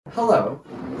Hello,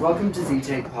 welcome to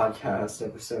Z-Take Podcast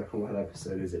episode. What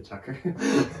episode is it, Tucker?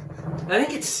 I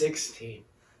think it's 16.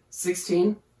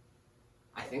 16?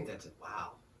 I think that's it.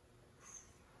 Wow.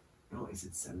 No, is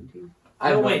it 17?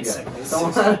 Oh, wait a second.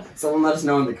 Someone let us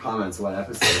know in the comments what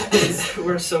episode it is.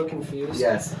 We're so confused.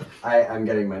 Yes, I'm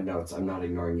getting my notes. I'm not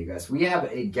ignoring you guys. We have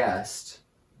a guest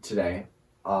today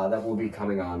that will be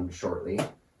coming on shortly.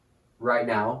 Right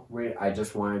now, I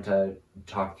just wanted to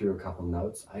talk through a couple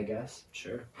notes, I guess.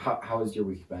 Sure. How has your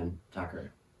week been,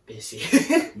 Tucker? Busy.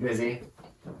 Busy?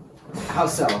 How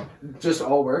so? Just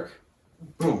all work?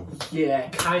 Boom. Yeah,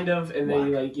 kind of. And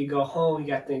then you go home, you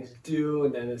got things to do,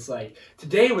 and then it's like,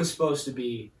 today was supposed to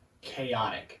be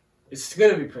chaotic. It's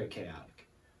going to be pretty chaotic.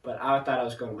 But I thought I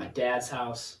was going to my dad's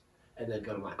house, and then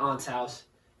go to my aunt's house,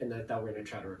 and then I thought we were going to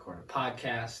try to record a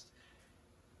podcast.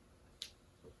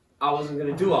 I wasn't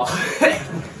going to do all of it,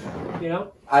 you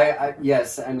know?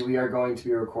 Yes, and we are going to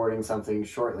be recording something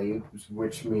shortly,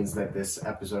 which means that this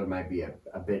episode might be a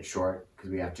bit short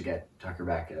because we have to get Tucker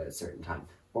back at a certain time.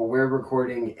 But we're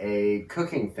recording a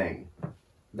cooking thing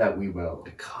that we will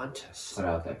A contest. put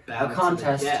out there. Battle A to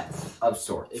contest the death, of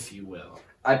sorts. if you will.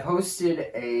 I posted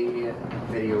a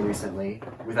video recently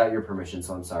without your permission,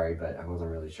 so I'm sorry, but I wasn't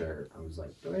really sure. I was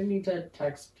like, do I need to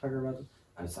text Tucker about this?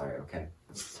 I'm sorry, okay.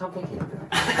 Stop thinking of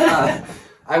that.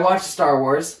 I watched Star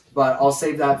Wars, but I'll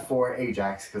save that for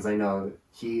Ajax because I know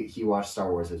he watched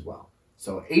Star Wars as well.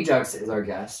 So Ajax is our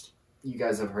guest. You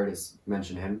guys have heard us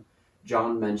mention him.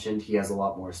 John mentioned he has a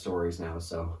lot more stories now,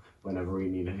 so whenever we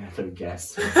need another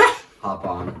guest to hop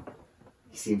on,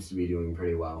 he seems to be doing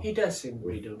pretty well. He does seem to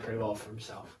be doing pretty well for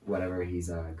himself. Whatever he's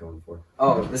going for.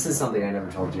 Oh, this is something I never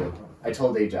told you. I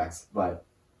told Ajax, but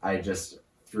I just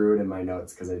threw it in my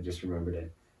notes because I just remembered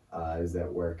it. I was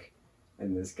at work,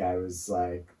 and this guy was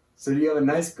like, so do you have a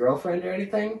nice girlfriend or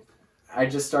anything? I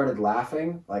just started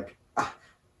laughing, like,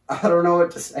 I don't know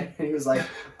what to say. And he was like,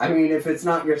 I mean, if it's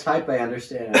not your type, I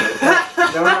understand.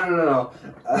 I'm like, no.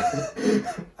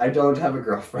 I don't have a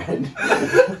girlfriend.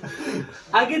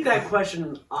 I get that question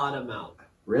an odd amount.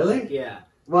 Really? Yeah.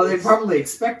 Well, they probably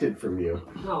expect it from you.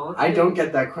 No. I don't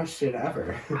get that question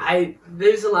ever.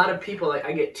 There's a lot of people, like,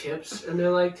 I get tips, and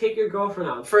they're like, take your girlfriend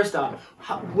out. First off,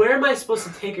 where am I supposed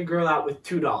to take a girl out with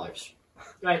 $2?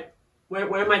 Right?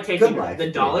 Where am I taking her? The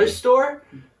dollar store?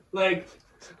 Like,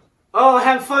 oh,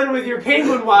 have fun with your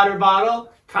penguin water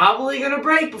bottle. Probably gonna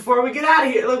break before we get out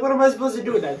of here. Like, what am I supposed to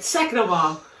do with that? Second of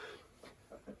all,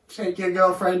 take your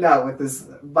girlfriend out with this.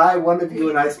 Buy one of you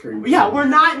an ice cream. Yeah, we're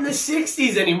not in the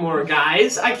 60s anymore,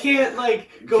 guys. I can't,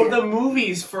 go to the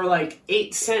movies for,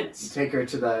 8 cents. Take her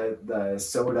to the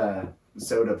soda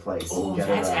place. Oh,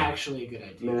 that's actually a good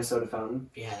idea. Minnesota Fountain.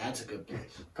 Yeah, that's a good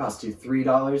place. Cost you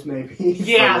 $3 maybe.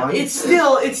 Yeah, it's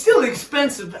still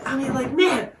expensive. But I mean,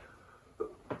 man,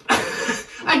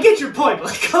 I get your point.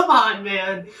 But come on,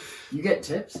 man. You get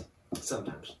tips?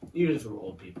 Sometimes, usually from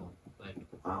old people.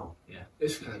 Wow. Yeah,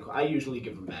 it's kind of cool. I usually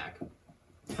give them back.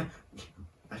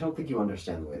 I don't think you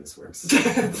understand the way this works. You're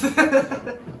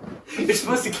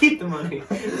supposed to keep the money.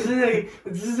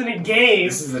 This isn't a game.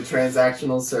 This is a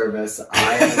transactional service.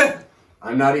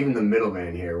 I'm not even the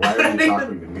middleman here. Why are you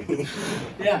talking to me?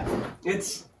 Yeah,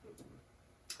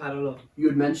 I don't know. You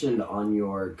had mentioned on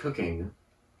your cooking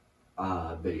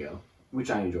video,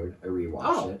 which I enjoyed. I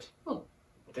rewatched it. Oh,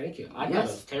 thank you. I thought it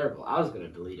was terrible. I was going to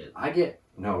delete it.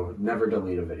 No, never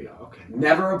delete a video. Okay.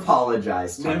 Never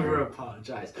apologize, Tucker. Never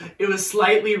apologize. It was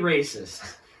slightly racist,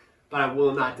 but I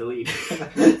will not delete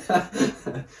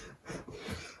it.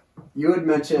 You had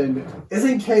mentioned,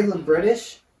 isn't Caleb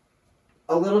British?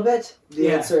 A little bit? The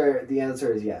answer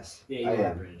is yes. Yeah, you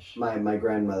are British. My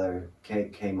grandmother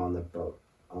came on the boat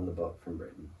from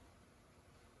Britain.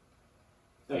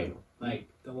 Wait,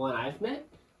 the one I've met?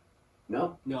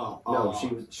 No. No. No,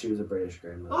 she was a British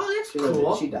grandmother. Oh, that's cool.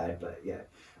 cool. She died, but yeah.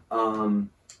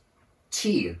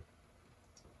 Tea.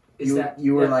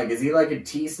 You were like, is he like a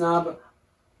tea snob?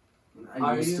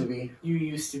 I used to be. You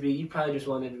used to be. You probably just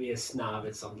wanted to be a snob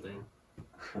at something.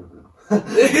 I don't know. I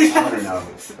don't know.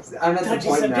 I'm at the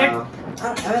point now.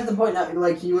 I'm at the point now.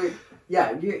 Like you were.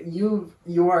 Yeah, you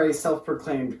are a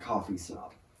self-proclaimed coffee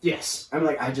snob. Yes. I'm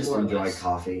like, I just enjoy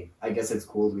coffee. I guess it's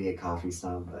cool to be a coffee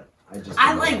snob, but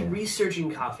I like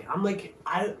researching coffee. I'm like,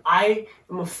 I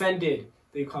am offended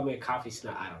that you call me a coffee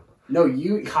snob. I don't know. No,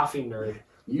 you... Coffee nerd.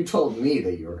 You told me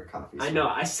that you were a coffee snob. I know.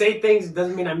 I say things,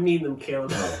 doesn't mean I mean them,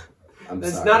 Caleb. Oh, I'm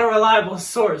That's sorry. not a reliable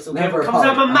source. Okay? Never If it comes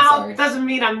out of my mouth, sorry. doesn't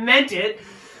mean I meant it.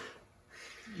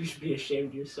 You should be ashamed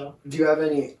of yourself. Do you have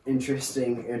any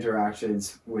interesting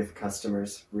interactions with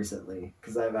customers recently?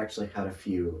 Because I've actually had a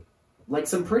few. Like,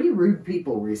 some pretty rude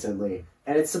people recently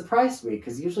And it surprised me,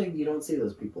 because usually you don't see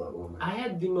those people at Walmart. I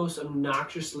had the most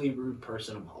obnoxiously rude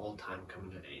person of all time coming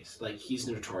to Ace. Like, he's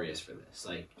notorious for this.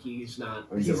 Like, he's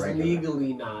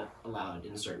legally not allowed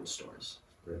in certain stores.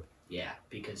 Really? Yeah,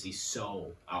 because he's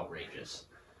so outrageous.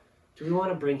 Do we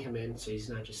want to bring him in so he's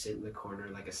not just sitting in the corner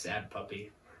like a sad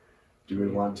puppy? Do we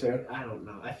want to? I don't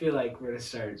know. I feel like we're going to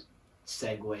start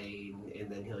segueing, and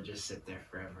then he'll just sit there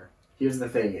forever. Here's the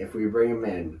thing. If we bring him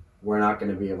in, we're not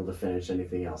going to be able to finish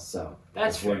anything else. So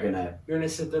that's fair. You're going to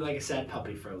sit there like a sad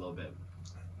puppy for a little bit.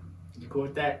 You cool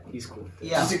with that? He's cool with it.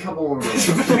 Yeah. Just a couple more minutes.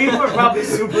 People are probably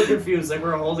super confused, like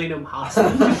we're holding him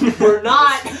hostage. We're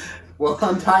not. We'll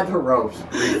untie the ropes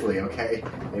briefly, okay?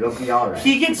 It'll be all right.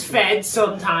 He gets fed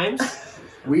sometimes.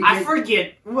 I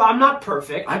forget. Well, I'm not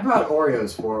perfect. I brought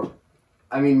Oreos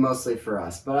mostly for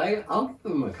us, but I'll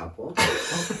give him a couple.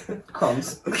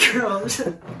 Crumbs.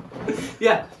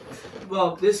 Yeah.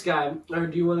 Well, this guy, or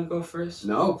do you want to go first?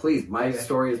 No, please. My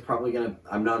story is probably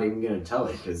I'm not even going to tell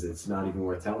it, because it's not even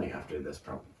worth telling after this,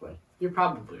 probably. You're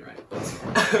probably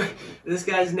right. This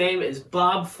guy's name is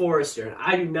Bob Forrester, and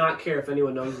I do not care if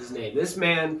anyone knows his name. This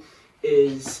man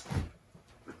is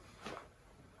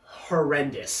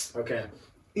horrendous. Okay.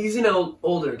 He's an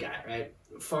older guy, right?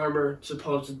 Farmer,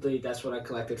 supposedly. That's what I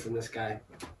collected from this guy.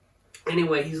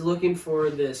 Anyway, he's looking for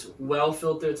this well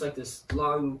filter. It's like this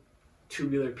long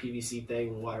tubular PVC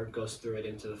thing. Water goes through it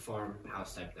into the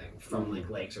farmhouse type thing from like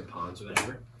lakes or ponds or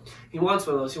whatever. He wants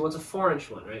one of those. He wants a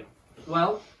 4-inch one, right?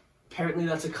 Well, apparently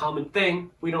that's a common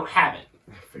thing. We don't have it.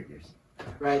 Figures.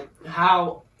 Right?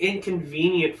 How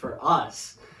inconvenient for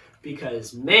us.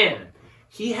 Because, man,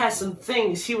 he has some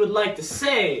things he would like to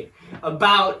say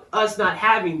about us not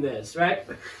having this, right?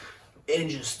 And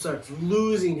just starts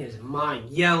losing his mind,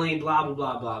 yelling, blah, blah,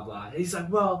 blah, blah, blah. And he's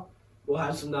like, well, we'll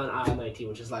have some done aisle 19,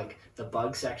 which is like the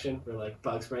bug section where like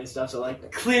bug spray and stuff. So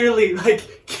like clearly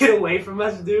like get away from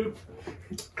us, dude.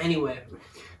 Anyway,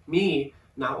 me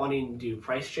not wanting to do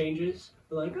price changes,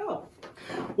 we're like, oh,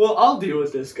 well, I'll deal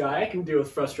with this guy. I can deal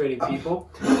with frustrating people.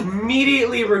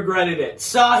 Immediately regretted it.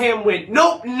 Saw him, went,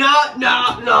 nope,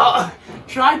 no.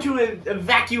 Tried to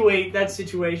evacuate that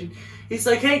situation. He's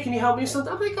like, hey, can you help me with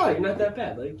something? I'm like, oh, you're not that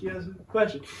bad. Like, you have a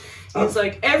question. He's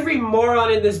like, every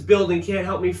moron in this building can't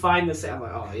help me find this. I'm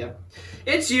like, oh, yeah.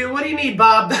 It's you. What do you need,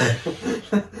 Bob?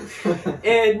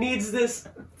 And needs this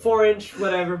 4-inch,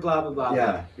 whatever, blah, blah, blah.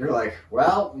 Yeah. You're like,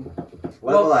 well,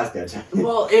 what will ask it?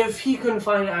 Well, if he couldn't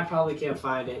find it, I probably can't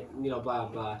find it, blah,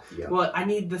 blah. Yeah. Well, I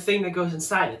need the thing that goes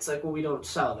inside. It's like, well, we don't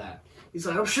sell that. He's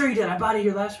like, I'm sure you did. I bought it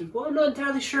here last week. Well, I'm not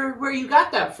entirely sure where you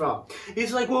got that from.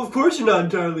 He's like, well, of course you're not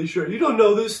entirely sure. You don't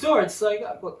know this store. It's like,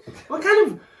 what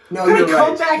kind of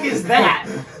comeback is that?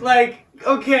 Like,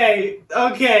 okay.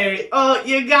 Oh,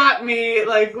 you got me.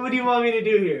 Like, what do you want me to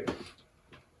do here?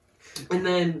 And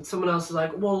then someone else is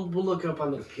like, well, we'll look it up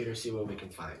on the computer, see what we can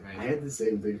find, right? I had the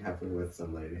same thing happen with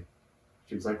some lady.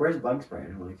 She was like, where's bug spray?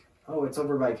 And I'm like, oh, it's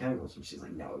over by chemicals. And she's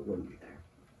like, no, it wouldn't be there.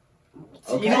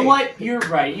 Okay. You know what? You're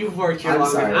right. You've worked here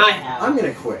longer than I have. I'm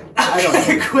going to quit. I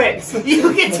don't quit.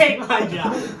 You can take my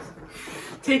job.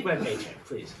 Take my paycheck,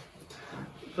 please.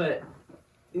 But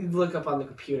you look up on the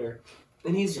computer,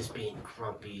 and he's just being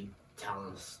grumpy,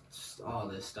 telling us all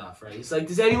this stuff, right? He's like,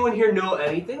 does anyone here know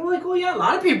anything? I'm like, well, yeah, a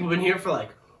lot of people have been here for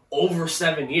like over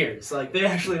 7 years. Like, they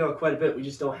actually know quite a bit. We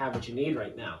just don't have what you need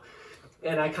right now.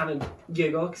 And I kind of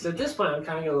giggle, because at this point, I'm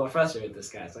kind of getting a little frustrated with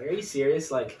this guy. It's like, are you serious?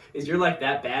 Like, is your life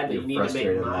that bad that you need to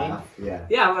make mine? Yeah.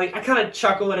 Yeah, like, I kind of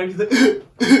chuckle and everything.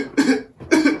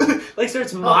 Like,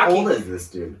 starts mocking. How old is this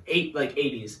dude?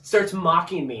 80s. Starts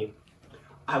mocking me.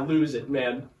 I lose it,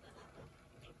 man.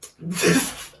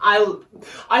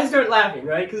 I start laughing,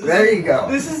 right? There you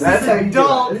go. This is this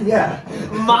adult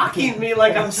mocking me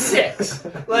like I'm 6.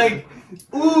 Like,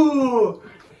 ooh.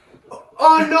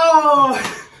 Oh, no.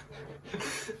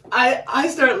 I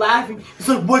start laughing. He's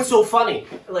like, what's so funny?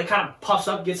 And like, kind of puffs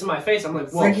up, gets in my face. I'm like,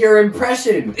 whoa. It's like your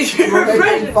impression. You're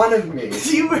making fun of me.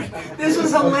 This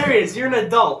was hilarious. You're an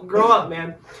adult. Grow up,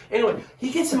 man. Anyway,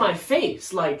 he gets in my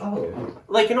face, like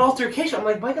an altercation. I'm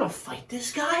like, am I going to fight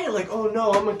this guy? Like, oh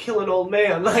no, I'm going to kill an old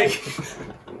man. Like,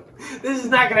 this is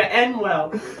not going to end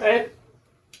well. Right?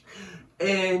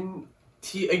 And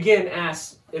he again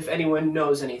asks if anyone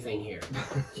knows anything here.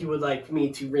 He would like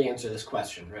me to re-answer this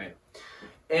question, right?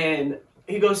 And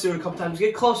he goes through it a couple times,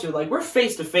 get closer, like, we're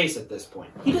face to face at this point.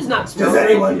 He does not smell. Does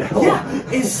anyone know? Yeah,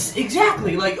 it's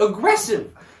exactly, like,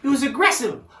 aggressive. It was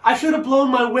aggressive. I should have blown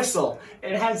my whistle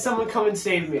and had someone come and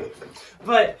save me.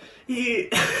 But he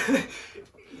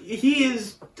he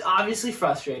is obviously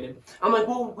frustrated. I'm like,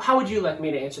 well, how would you like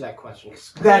me to answer that question?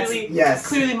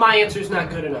 Clearly my answer is not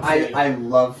good enough for you. I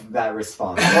love that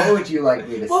response. What would you like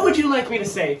me to say? What would you like me to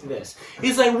say to this?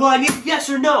 He's like, well, I need yes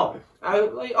or no.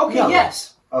 I'm like, okay, no.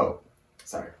 Yes. Oh,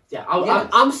 sorry. Yeah,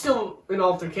 I'm still in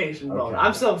altercation mode. Okay.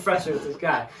 I'm still frustrated with this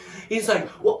guy. He's like,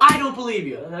 well, I don't believe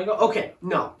you. And I go, okay,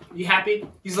 no. You happy?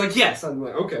 He's like, yes. I'm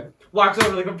like, okay. Walks over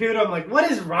to the computer. I'm like, what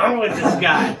is wrong with this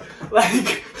guy?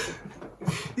 Like,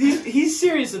 he's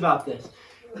serious about this.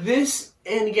 This,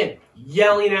 and again,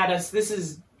 yelling at us. This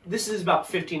is about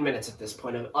 15 minutes at this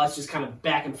point of us just kind of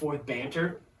back and forth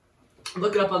banter.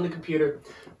 Look it up on the computer.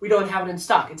 We don't have it in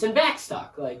stock. It's in back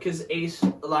stock. Like, because Ace,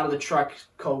 a lot of the truck,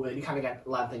 COVID, you kind of got a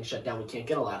lot of things shut down. We can't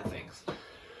get a lot of things.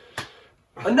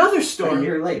 Another store. A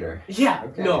year later. Yeah.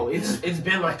 Okay. No, it's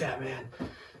been like that, man.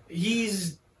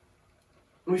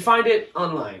 We find it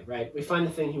online, right? We find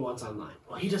the thing he wants online.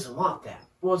 Well, he doesn't want that.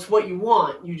 Well, it's what you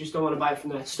want. You just don't want to buy it from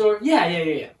that store.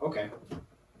 Yeah. Okay.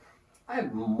 I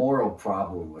have a moral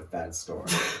problem with that store.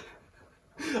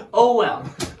 Oh well.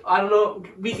 I don't know.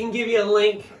 We can give you a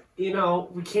link. You know,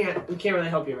 we can't really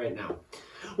help you right now.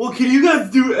 Well, can you guys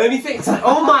do anything? It's like,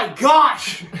 oh my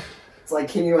gosh! It's like,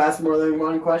 can you ask more than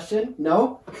one question?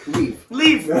 No? Leave.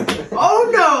 Oh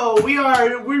no!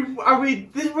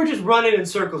 We're just running in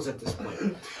circles at this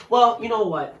point. Well, you know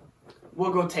what?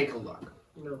 We'll go take a look.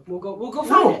 You know, we'll go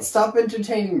find it. Stop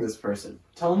entertaining this person.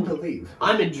 Tell him to leave.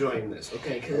 I'm enjoying this,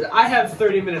 okay? Because I have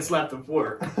 30 minutes left of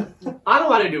work. I don't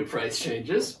want to do price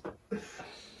changes.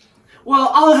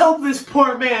 Well, I'll help this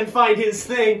poor man find his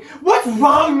thing. What's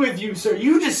wrong with you, sir?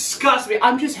 You disgust me.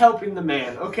 I'm just helping the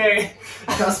man, okay?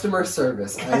 Customer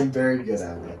service. I am very good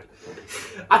at it.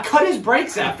 I cut his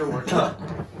brakes afterwards.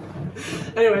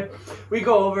 Anyway, we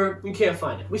go over. We can't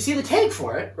find it. We see the tag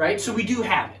for it, right? So we do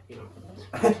have it, you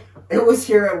know. It was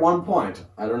here at one point.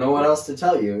 I don't know what else to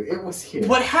tell you. It was here.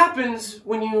 What happens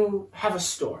when you have a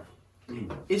store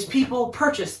is people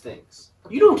purchase things.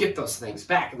 You don't get those things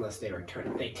back unless they return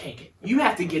it. They take it. You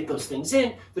have to get those things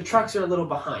in. The trucks are a little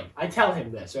behind. I tell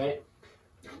him this, right?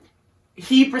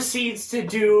 He proceeds to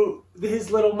do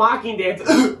his little mocking dance.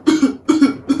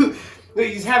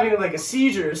 He's having like a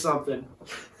seizure or something.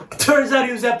 Turns out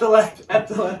he was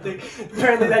epileptic.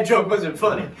 Apparently that joke wasn't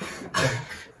funny.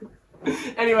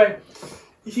 Anyway,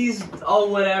 he's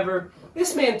all whatever.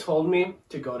 This man told me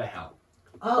to go to hell.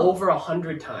 Over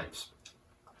 100 times.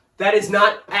 That is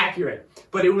not accurate,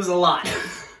 but it was a lot.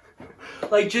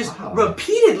 Like, just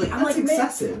repeatedly. That's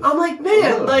excessive. I'm like,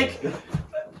 man, like,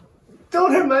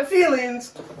 don't hurt my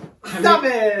feelings. Stop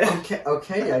it.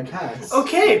 Okay, I guess.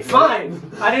 Okay, fine.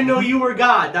 I didn't know you were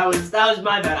God. That was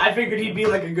my bad. I figured he'd be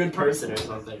like a good person or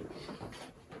something.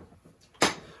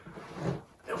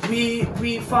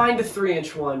 We find a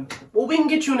 3-inch one. Well, we can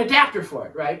get you an adapter for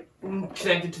it, right?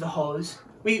 Connect it to the hose.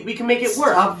 We can make it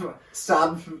work.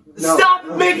 Stop. No. Stop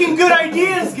making good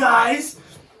ideas, guys!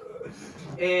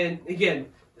 And again,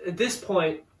 at this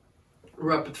point,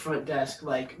 we're up at the front desk,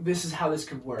 like, this is how this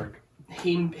could work.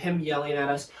 Him yelling at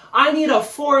us. I need a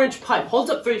 4-inch pipe. Holds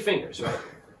up 3 fingers, right?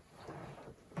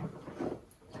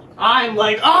 I'm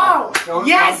like, oh,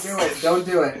 yes! Don't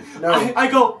do it. No.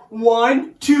 I go,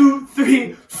 1, 2,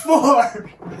 3,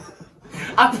 4.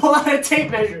 I pull out a tape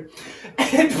measure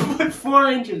and put 4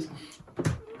 inches.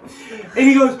 And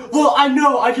he goes, well, I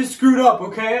know, I just screwed up,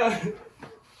 okay?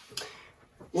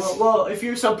 Well, if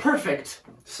you're so perfect,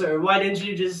 sir, why didn't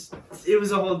you just... It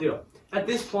was a whole deal. At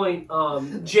this point,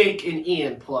 Jake and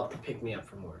Ian pull up to pick me up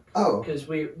from work. Oh. Because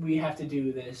we have to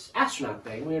do this astronaut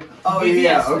thing.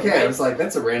 Yeah, okay. Right? I was like,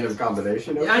 that's a random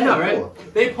combination. Okay, yeah, I know, right? Cool.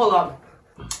 They pull up.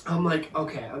 I'm like,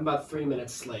 okay, I'm about 3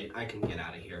 minutes late. I can get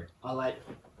out of here. I'll let...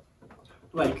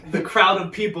 Like, the crowd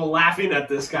of people laughing at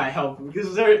this guy help him.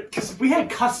 Because we had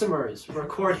customers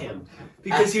record him.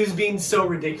 Because he was being so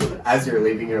ridiculous. As you're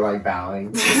leaving, you're like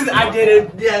bowing. I did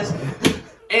it, yes.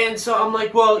 And so I'm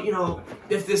like, well, you know,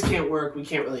 if this can't work, we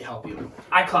can't really help you.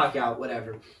 I clock out,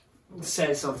 whatever.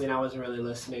 Said something, I wasn't really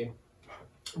listening.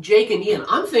 Jake and Ian,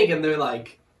 I'm thinking they're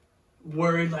like,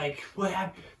 worried, like, what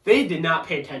happened? They did not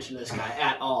pay attention to this guy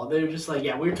at all. They were just like,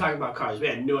 yeah, we were talking about cars. We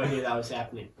had no idea that was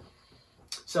happening.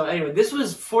 So anyway, this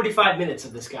was 45 minutes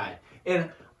of this guy.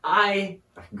 And I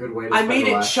made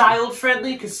it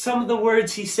child-friendly because some of the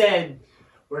words he said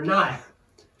were not.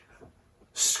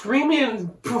 Screaming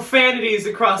profanities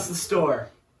across the store.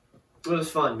 It was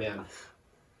fun, man.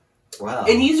 Wow.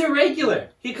 And he's a regular.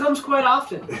 He comes quite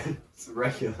often. He's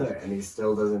regular, and he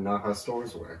still doesn't know how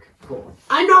stores work. Cool.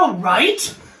 I know,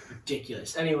 right?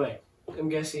 Ridiculous. Anyway, I'm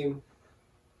guessing...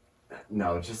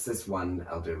 No, just this one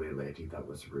elderly lady that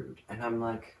was rude. And I'm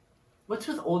like... What's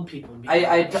with old people?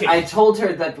 I told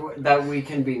her that we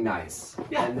can be nice.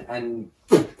 Yeah. And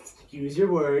use your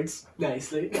words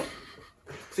nicely.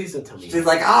 Please don't tell me. She's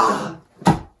like,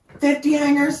 50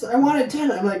 hangers? I wanted 10.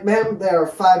 I'm like, ma'am, they are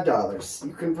 $5.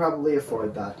 You can probably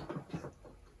afford that.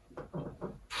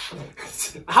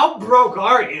 How broke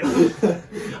are you?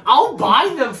 I'll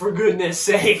buy them for goodness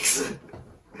sakes.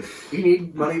 You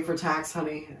need money for tax,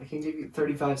 honey? I can give you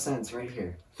 35 cents right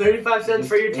here. 35 cents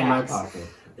for your tax. In my pocket.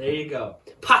 There you go.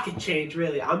 Pocket change,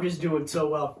 really. I'm just doing so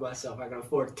well for myself. I can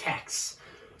afford tax.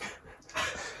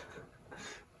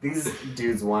 These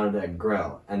dudes wanted a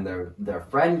grill, and their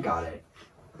friend got it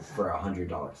for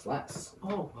 $100 less.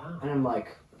 Oh, wow. And I'm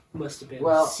like, must have been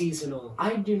well, seasonal.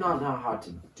 I do not know how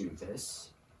to do this.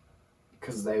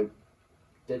 Because they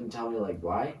didn't tell me, like,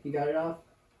 why he got it off.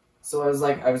 So I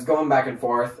was going back and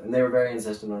forth, and they were very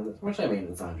insistent on this. Which, I mean,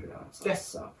 it's $100. Yes.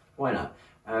 So, why not?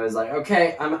 I was like,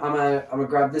 okay, I'm gonna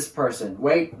grab this person.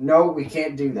 Wait, no, we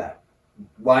can't do that.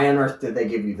 Why on earth did they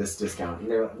give you this discount? And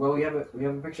they're like, well, we have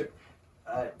a picture.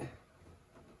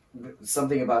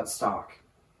 Something about stock.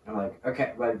 I'm like,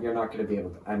 okay, but you're not gonna be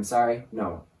able to. I'm sorry,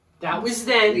 no. That was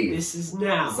then. Leave. This is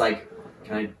now. It's like,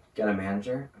 can I get a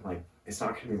manager? I'm like, it's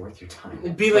not gonna be worth your time.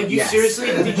 It'd be like, seriously?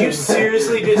 Did you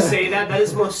seriously just say that? That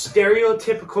is the most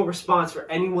stereotypical response for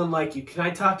anyone like you. Can I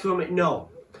talk to him? No,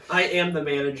 I am the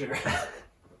manager.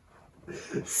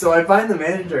 So I find the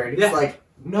manager, and he's like,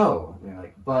 no. And they're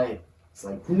like, but. It's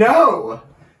like, no!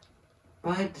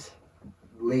 But.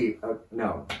 Leave.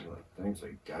 No. You're like, thanks, I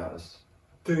guess.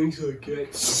 Things like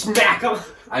it. Smack him!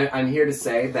 I'm here to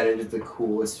say that it is the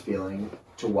coolest feeling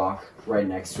to walk right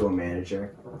next to a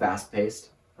manager,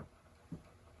 fast-paced.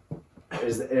 It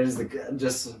is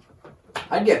just.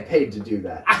 I'd get paid to do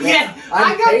that. Yeah,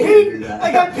 I got paid to do that.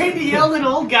 I got paid to yell at an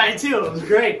old guy too. It was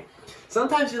great.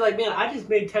 Sometimes you're like, man, I just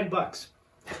made $10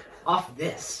 off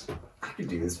this. I could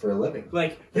do this for a living.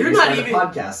 Like, Maybe you're not even.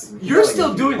 Podcast. You're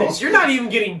still doing this. You're not even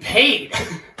getting paid.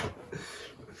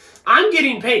 I'm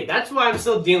getting paid. That's why I'm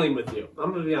still dealing with you.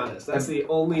 I'm gonna be honest. That's the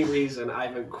only reason I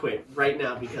haven't quit right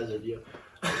now because of you.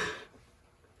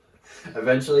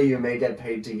 Eventually, you may get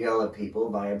paid to yell at people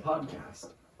via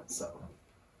podcast. So,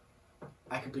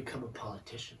 I could become a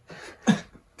politician.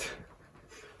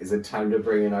 Is it time to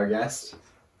bring in our guest?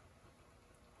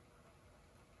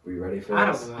 We ready for this? I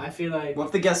don't know. I feel like. What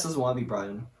if the guest doesn't want to be brought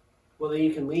in? Well, then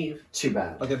you can leave. Too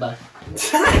bad. Okay, bye.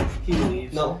 He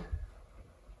leaves. No.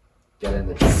 Get in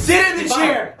the chair. Sit in the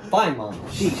chair! Fine, Mom.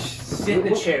 Sheesh. Sit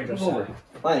in the chair, Josiah.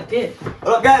 Fine. Did.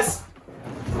 What up, guys?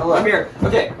 Hello. I'm here.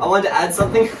 Okay, I wanted to add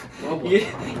something. Oh, You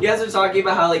guys are talking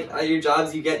about how, like, at your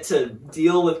jobs you get to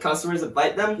deal with customers and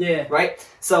fight them. Yeah. Right?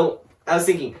 So, I was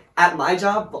thinking, at my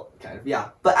job, well, kind of, yeah,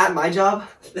 but at my job,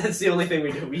 That's the only thing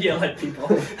we do. We yell at people.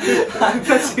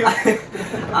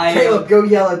 Caleb, go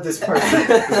yell at this person.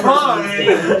 Fine.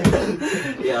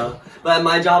 Yeah, but at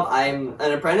my job, I'm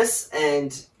an apprentice,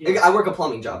 and Yes. I work a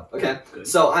plumbing job. Okay, Good.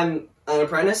 so I'm an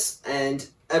apprentice, and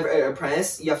every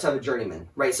apprentice you have to have a journeyman,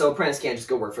 right? So apprentice can't just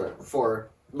go work for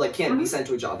can't be sent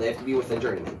to a job. They have to be with a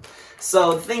journeyman.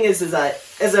 So the thing is that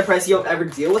as an apprentice, you don't ever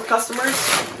deal with customers,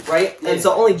 right? And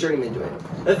so only journeymen do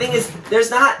it. The thing is,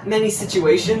 there's not many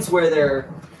situations where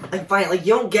they're like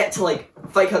you don't get to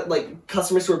fight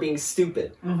customers who are being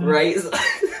stupid, right?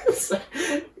 So,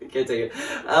 can't take it.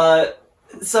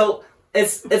 So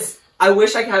it's I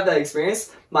wish I could have that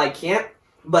experience, but I can't.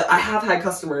 But I have had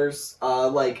customers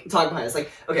talk behind us. Like,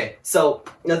 okay, so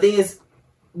the thing is,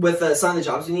 with some of the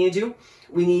jobs we need to do,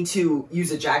 we need to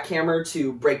use a jackhammer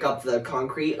to break up the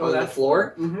concrete on the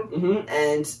floor,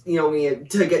 and we need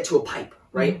to get to a pipe,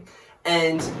 right?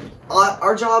 And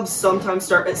our jobs sometimes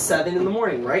start at 7 in the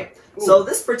morning, right? Ooh. So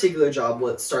this particular job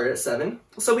would start at 7.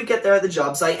 So we get there at the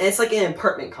job site, and it's like an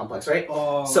apartment complex, right?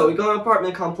 Oh. So we go to an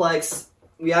apartment complex.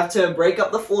 We have to break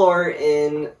up the floor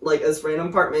in this random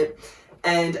apartment,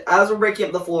 and as we're breaking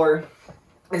up the floor,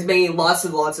 it's making lots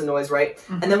of noise, right?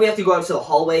 And then we have to go out to the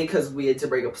hallway because we had to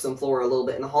break up some floor a little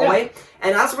bit in the hallway. Yeah.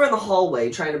 And as we're in the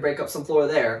hallway trying to break up some floor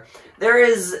there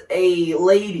is a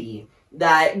lady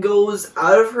that goes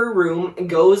out of her room and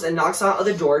goes and knocks on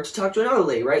the door to talk to another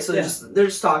lady, right? So they're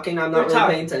just talking. I'm not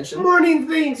really paying attention. Morning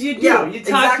things you do. Yeah, you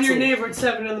talk to your neighbor at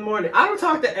 7 in the morning. I don't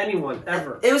talk to anyone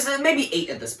ever. It was maybe 8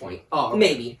 at this point. Oh, okay.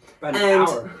 Maybe about an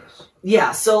hour.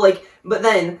 Yeah. So but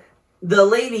then the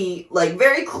lady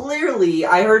very clearly,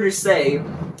 I heard her say.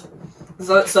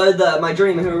 So my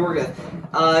journeyman who we were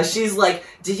with, she's like,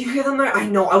 "Did you hear them there? I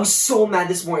know. I was so mad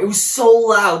this morning. It was so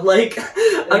loud.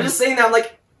 I'm just saying that. I'm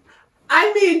like."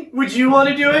 I mean, would you want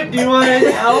to do it? Do you want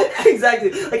to help?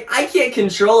 Exactly. Like, I can't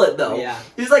control it, though. Yeah.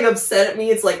 He's, like, upset at me.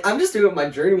 It's like, I'm just doing what my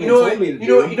journeyman You know told what? me to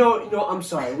You do. know. I'm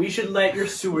sorry. We should let your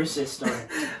sewer system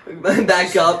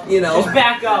Back up, you know. just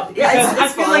back up. Yeah, Because it's I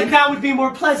feel fine. like that would be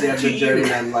more pleasant Yeah, to the you.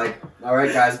 journeyman, like, all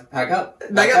right, guys, pack up.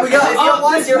 Back up, we go. If you don't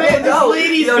want this, to, you're man, gonna go. this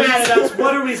lady's You know, mad just- at us.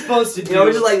 What are we supposed to do? You know,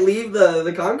 we just, like, leave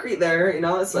the concrete there, you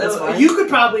know, it's You know, fine. you could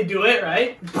probably do it,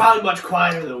 right? Probably much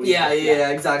quieter than we Yeah, do. yeah,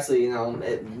 exactly, you know.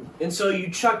 And so you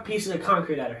chuck pieces of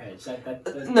concrete at her head. Is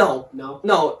that No,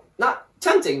 no? not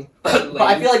tempting, but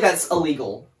I feel like that's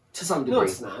illegal to some degree. No,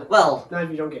 it's not. Well, Not if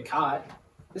you don't get caught.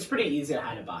 It's pretty easy to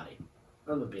hide a body.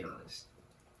 I'm gonna be honest.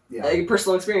 Yeah.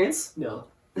 personal experience. No.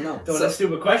 No. Don't So- ask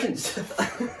stupid questions.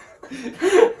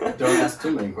 Don't ask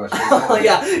too many questions. Oh,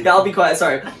 yeah, I'll be quiet,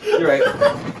 sorry. You're right.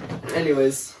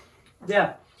 Anyways.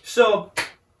 Yeah. So,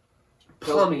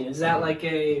 plumbing, is that like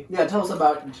a... Yeah, tell us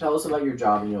about your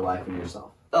job and your life and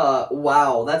yourself.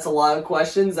 Wow, that's a lot of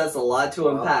questions. That's a lot to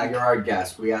unpack. You're our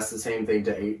guest. We asked the same thing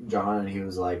to John, and he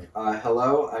was like,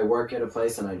 hello, I work at a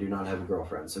place and I do not have a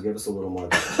girlfriend, so give us a little more.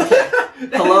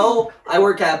 Hello, I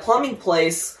work at a plumbing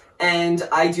place, and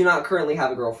I do not currently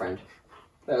have a girlfriend.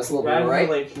 That was a little bit more, right?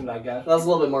 Congratulations, I guess. That was a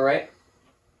little bit more, right?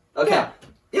 Okay. Yeah.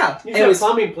 Yeah. You said Anyways,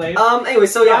 plumbing place. anyway,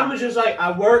 so John yeah. was just like,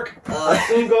 I work, I'm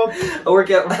single. I work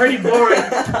at... I'm pretty boring.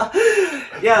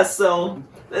 Yeah, so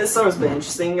this summer's been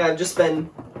interesting. I've just been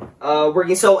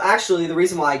working. So actually, the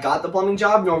reason why I got the plumbing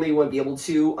job, normally you wouldn't be able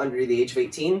to under the age of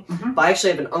 18. Mhm. But I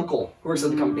actually have an uncle who works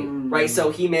at the company, right? So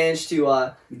he managed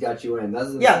to... We got you in.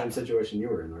 That's the Yeah. same situation you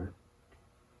were in, right?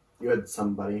 You had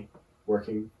somebody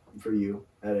working for you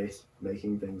at Ace,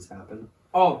 making things happen.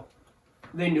 Oh,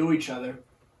 they knew each other.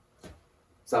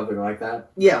 Something like that.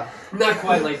 yeah. Not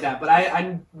quite like that, but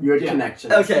I You had Yeah.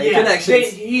 connections. Okay, yeah, connections.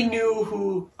 he knew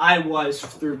who I was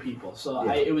through people, so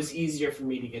Yeah. it was easier for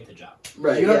me to get the job.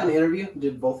 Right, Did you yeah. have an interview?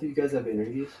 Did both of you guys have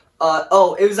interviews?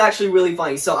 It was actually really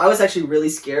funny. So I was actually really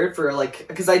scared for, like,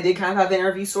 because I did kind of have an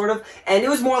interview, sort of, and it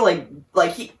was more like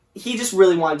he just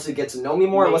really wanted to get to know me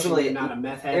more. It Make wasn't sure really you're an not a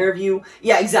meth head. interview.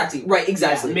 Yeah, exactly. Right,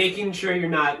 exactly. Yeah, making sure you're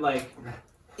not like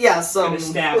Yeah, so... gonna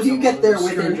stab Well, you someone get there with a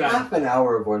within screwdriver. half an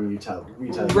hour of when you tell.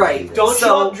 Right. Don't So-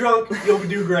 show up drunk, you'll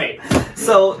do great.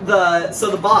 So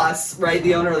the boss, right,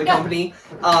 the owner of the company,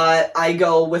 I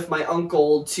go with my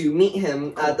uncle to meet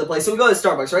him at the place. So we go to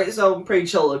Starbucks, right? So pretty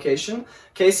chill location.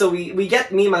 Okay, so me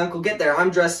and my uncle get there.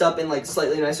 I'm dressed up in like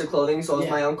slightly nicer clothing, so is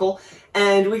Yeah. my uncle.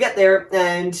 And we get there,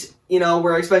 and you know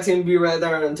we're expecting him to be right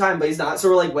there on time, but he's not. So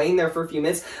we're like waiting there for a few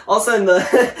minutes. All of a sudden,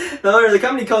 the owner of the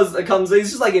company comes. He's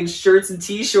just like in shirts and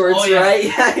t-shirts, Oh, yeah. right?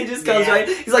 Yeah, he just comes Yeah. right.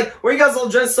 He's like, "Where you guys all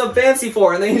dressed so fancy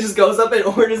for?" And then he just goes up and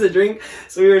orders a drink.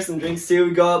 So we order some drinks too.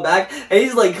 We go out back, and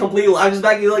he's like completely lounges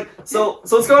back. And he's like, "So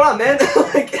what's going on, man?"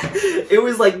 Like, it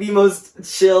was like the most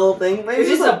chill thing. Maybe He's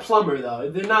just just like, a plumber though.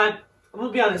 They're not. I'm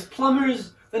gonna be honest.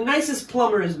 Plumbers. The nicest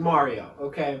plumber is Mario.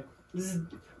 Okay.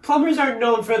 Plumbers aren't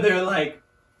known for their like.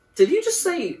 did you just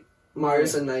say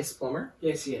Mario's a nice plumber?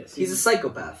 Yes, he is. He's a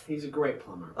psychopath. He's a great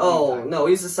plumber. Oh no,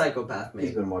 he's a psychopath, He's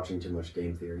mate. been watching too much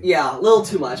Game Theory. Yeah, a little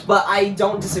too much, but I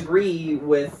don't disagree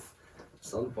with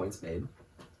some of the points made.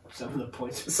 Some of the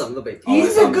points. Some of the big.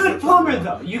 He's Oh, a good plumber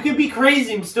though. You can be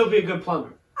crazy and still be a good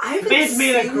plumber. I The man's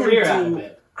made a career out of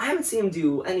it. I haven't seen him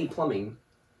do any plumbing.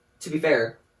 To be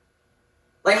fair,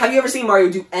 like, have you ever seen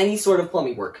Mario do any sort of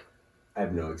plumbing work? I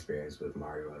have no experience with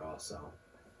Mario at all, so.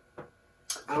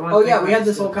 I don't wanna Oh think yeah, we had about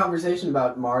this it. whole conversation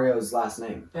about Mario's last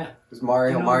name. Yeah. It was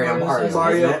Mario, You know Mario, Mario's Mario. last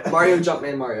Mario, isn't it? Mario,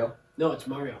 Jumpman, Mario, No, it's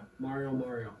Mario.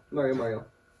 Mario.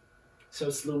 So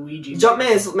it's Luigi.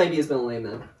 Jumpman is maybe his middle name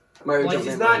then. Mario Like Jumpman.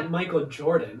 he's not Michael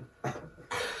Jordan.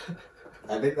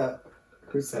 I think that.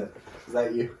 Who said? Is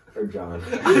that you or John?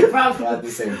 I probably- I had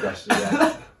the same question.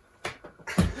 Yeah.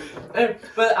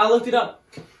 But I looked it up.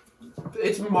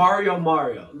 It's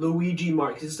Mario. Luigi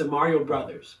Mario. 'Cause it's the Mario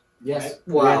brothers. Yes.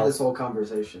 Wow. We had this whole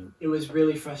conversation. It was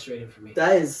really frustrating for me.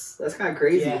 That's kind of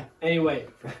crazy. Yeah. Anyway,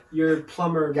 your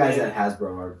plumber Guys man. at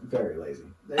Hasbro are very lazy.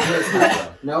 It's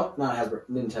Hasbro. No, not Hasbro.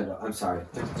 Nintendo. I'm sorry.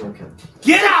 Don't kidding.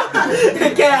 Get out!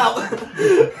 Get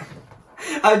out!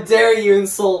 How dare you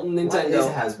insult What is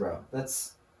Nintendo? Hasbro?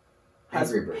 That's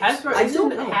Angry Birds. Hasbro. I Isn't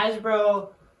don't know. Hasbro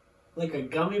like a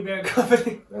gummy bear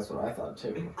company? That's what I thought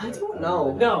too. I but don't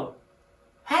know. No.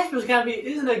 Hasbro's gotta be.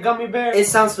 Isn't it a gummy bear? It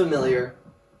sounds familiar.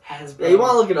 Hasbro. Yeah, you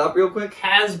want to look it up real quick?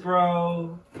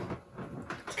 Hasbro.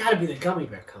 It's gotta be the gummy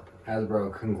bear company.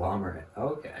 Hasbro conglomerate.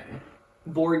 Okay.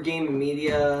 Board game and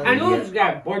media. I know Yeah. it's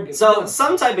got board games. So No,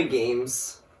 some type of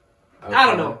games, I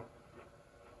don't know.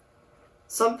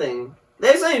 something. They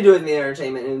have something to do with the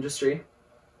entertainment industry.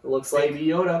 It looks like. Baby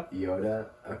Yoda. Yoda.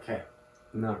 Okay.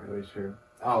 Not really sure.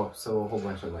 Oh, so a whole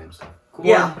bunch of lame stuff.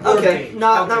 Yeah. Okay. page.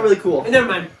 Not really cool. Never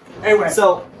mind. Anyway.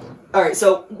 So, all right.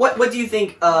 So, what do you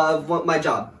think of my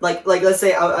job? Like let's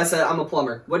say I said I'm a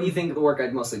plumber. What do you think the work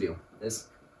I'd mostly do is?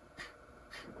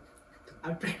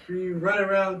 I picture you running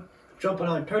around jumping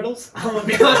on turtles. I'm gonna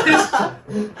be honest.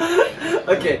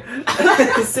 Okay.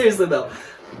 Seriously though.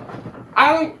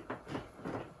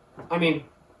 I mean,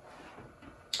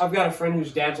 I've got a friend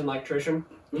whose dad's an electrician.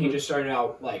 He just started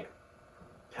out like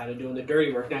kind of doing the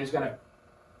dirty work. Now he's got a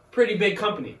pretty big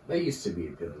company. That used to be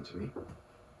appealing to me.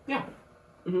 Yeah.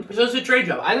 Mm-hmm. So it's a trade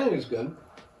job. I think it's good.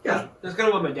 Yeah. That's kind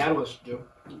of what my dad wants to do.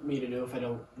 Me to do if I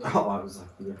don't. Oh, I was like,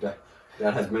 your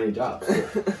dad has many jobs.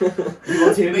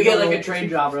 We get like a trade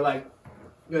job or like,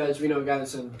 as we know a guy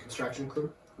that's in construction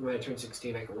crew. When I turn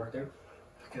 16, I can work there.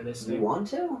 Kind of You want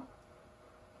to?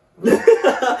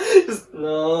 Just,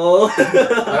 no.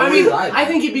 I mean, I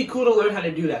think it'd be cool to learn how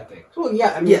to do that thing. Well,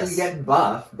 yeah, I mean, Yes. you get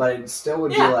buff, but it still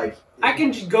would Yeah. be like... I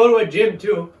can just go to a gym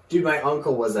too. Dude, my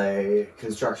uncle was a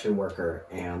construction worker,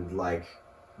 and, like,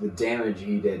 the damage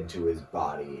he did to his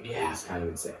body is kind of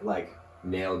insane. Like,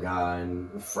 nail gun,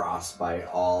 frostbite,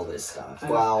 all this stuff.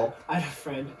 Wow. I had a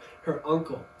friend, her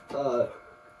uncle.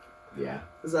 Yeah.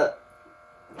 Is that?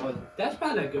 Oh, that's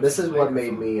probably not good. This for is the what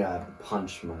made microphone. me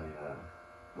punch my...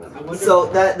 I wonder So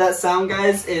that sound,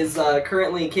 guys, is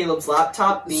currently Caleb's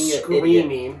laptop being an idiot.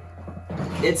 screaming.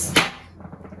 It's.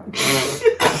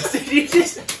 Did you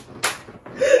just?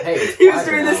 Hey, it's He was quiet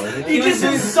doing now, this- isn't it? He just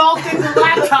insulted the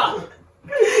laptop.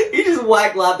 He just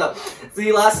whacked laptop.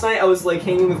 See, last night I was like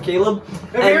hanging with Caleb.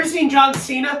 Have you ever seen John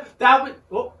Cena? That would.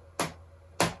 Oh.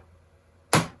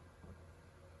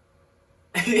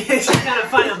 He's trying to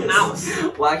find a mouse.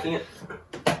 Whacking it.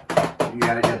 You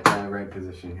gotta get the right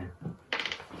position here.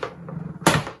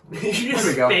 You just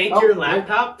There we go. spanked Oh, your yeah.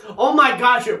 laptop? Oh my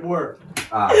gosh, it worked.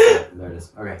 Ah, okay, there it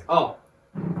is. Okay. Oh.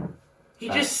 He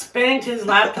just spanked his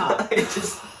laptop. I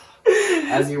just.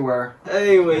 As you were.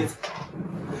 Anyways.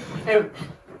 And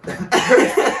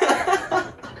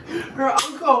her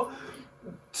uncle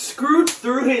screwed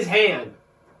through his hand.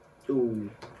 Ooh.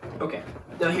 Okay,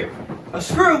 now here. A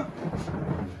screw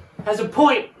has a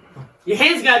point. Your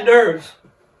hand's got nerves.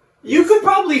 You could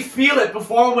probably feel it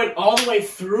before it went all the way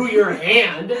through your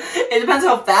hand. It depends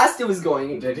how fast it was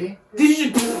going. Did he? Did you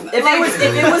just... If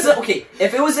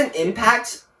it was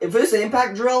an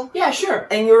impact drill, Yeah, sure.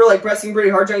 and you were like pressing pretty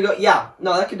hard trying to go, yeah,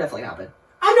 no, that could definitely happen.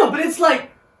 I know, but it's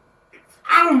like...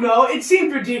 I don't know. It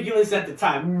seemed ridiculous at the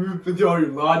time. With all your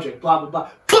logic, blah, blah, blah.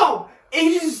 Boom! And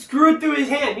he just screwed through his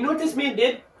hand. You know what this man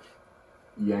did?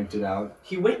 Yanked it out.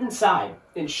 He went inside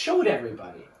and showed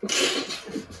everybody.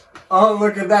 Oh,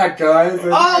 look at that, guys.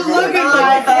 Oh, look at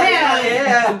my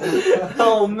hand! Yeah.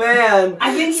 Oh man.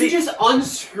 I think he just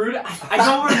unscrewed. I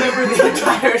don't remember the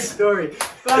entire story,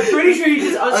 but I'm pretty sure he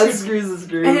just unscrewed. Unscrews the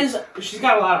screw. And she's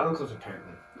got a lot of uncles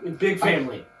apparently. A big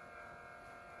family.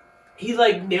 He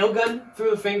like nail gun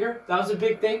through the finger. That was a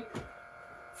big thing.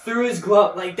 Through his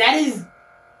glove. Like that is.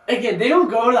 Again, they don't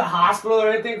go to the hospital or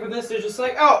anything for this. They're just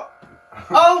like, oh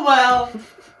well.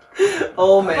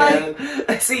 Oh man.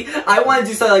 See, I want to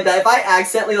do something like that. If I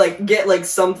accidentally like get like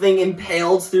something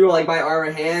impaled through like my arm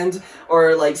or hand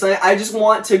or like something, I just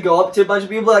want to go up to a bunch of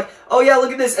people like, oh yeah,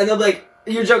 look at this, and they'll be like,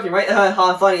 you're joking, right?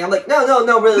 Funny. I'm like, no,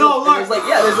 really. No, and there's like,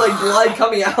 yeah, there's like blood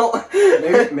coming out.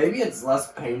 Maybe it's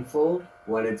less painful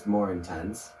when it's more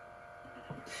intense.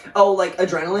 Oh, like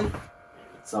adrenaline?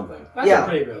 Something. That's Yeah. a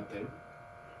pretty real thing.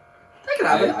 That could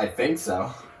happen. I think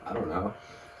so. I don't know.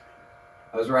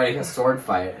 I was writing a sword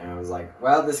fight, and I was like,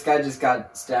 well, this guy just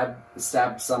got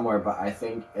stabbed somewhere, but I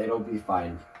think it'll be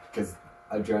fine, because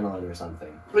adrenaline or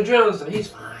something. Adrenaline stuff. He's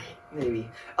fine. Maybe.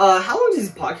 How long does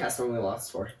this podcast normally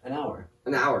last for? An hour.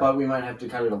 An hour. But we might have to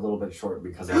cut it a little bit short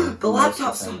because I'm The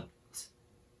laptop stopped.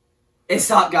 It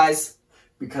stopped, guys.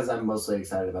 Because I'm mostly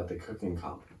excited about the cooking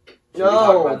comp. Should No. we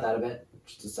talk about that a bit?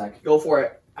 Just a sec. Go for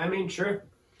it. I mean, sure.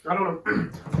 I don't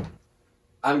know.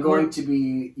 I'm going to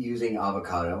be using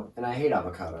avocado, and I hate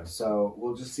avocado, so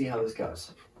we'll just see how this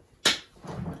goes.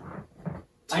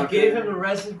 I gave him a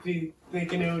recipe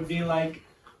thinking it would be like,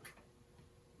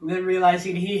 and then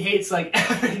realizing he hates like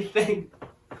everything.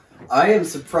 I am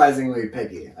surprisingly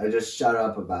picky. I just shut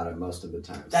up about it most of the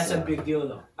time. That's so, a big deal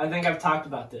though. I think I've talked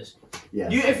about this.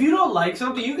 Yes. If you don't like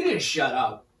something, you can just shut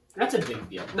up. That's a big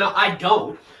deal. Now, I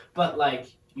don't, but like,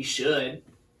 you should.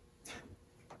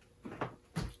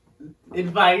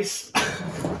 Advice.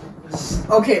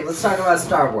 Okay, let's talk about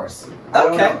Star Wars. I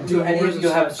don't Okay. know. Do any of you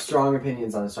have strong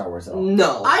opinions on Star Wars at all?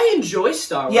 No. I enjoy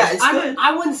Star Wars. Yeah, it's good.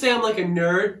 I wouldn't say I'm like a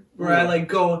nerd where I Yeah. like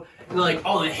go and like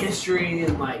all the history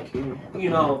and like, you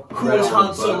know, who Read was all the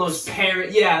Han Solo's books.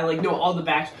 parent. Yeah, like know all the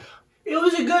backs. It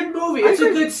was a good movie. It's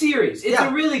a good series. It's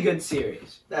a really good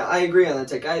series. Yeah, I agree on that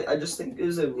take. I just think it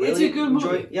was a really... It's a good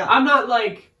movie. Yeah. I'm not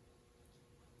like...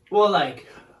 Well, like,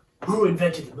 who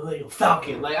invented the Millennium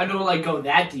Falcon? Like, I don't, like, go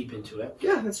that deep into it.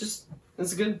 Yeah,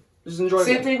 it's good. Just enjoy it.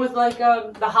 Same thing with, like,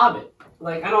 The Hobbit.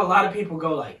 Like, I know a lot of people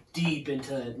go, like, deep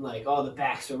into, like, all the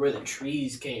backstory, where the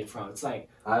trees came from. It's like...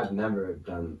 I've never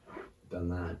done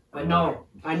that. I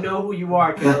know who you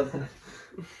are, Caleb.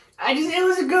 It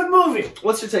was a good movie.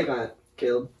 What's your take on it,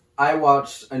 Caleb? I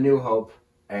watched A New Hope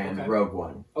and Rogue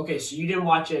One. Okay, so you didn't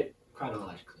watch it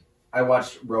chronologically. I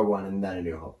watched Rogue One and then A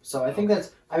New Hope. So I think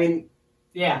that's... I mean...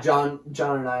 Yeah. John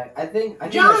and I think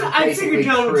John, I figured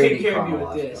John would take care of you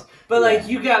with this. But, like, Yeah.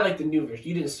 you got, like, the new version.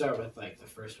 You didn't start with, like, the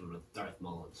first one with Darth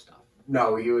Maul and stuff.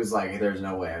 No, he was like, there's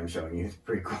no way I'm showing you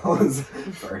the prequels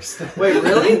first. Wait,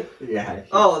 really? Yeah.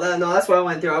 Oh, that's what I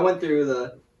went through. I went through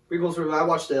the prequels. I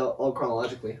watched it all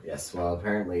chronologically. Yes, well,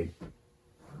 apparently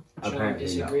John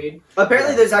disagreed. No.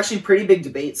 Apparently, there's actually pretty big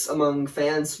debates among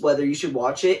fans whether you should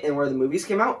watch it and where the movies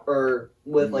came out or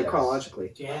with like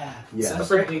chronologically. Yeah, Yeah. that's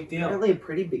a big deal. Apparently, a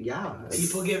pretty big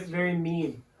People get very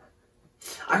mean.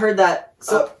 I heard that.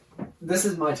 So, this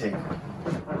is my take.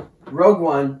 Rogue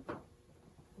One.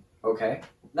 Okay.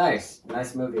 Nice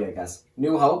movie, I guess.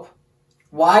 New Hope.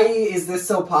 Why is this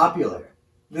so popular?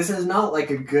 This is not like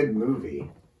a good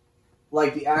movie.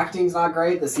 Like, the acting's not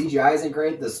great, the CGI isn't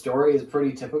great, the story is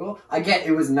pretty typical. I get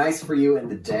it was nice for you in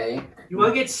the day. You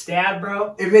want to get stabbed,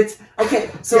 bro? If it's... Okay,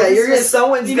 so... yeah, you're gonna...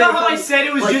 Someone's You know gonna how I come- said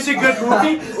it was like- just a good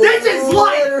movie? This is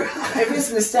life! If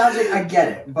it's nostalgic, I get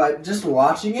it. But just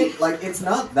watching it, like, it's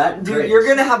not that Dude, great. you're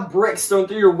gonna have bricks thrown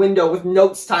through your window with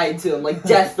notes tied to them, like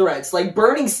death threats, like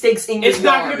burning stakes in your It's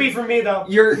not yard. going to be for me, though.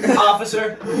 You're...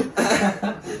 Officer.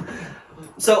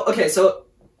 So,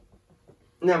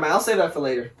 never mind, I'll save that for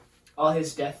later. All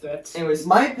his death threats. Anyways,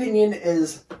 My opinion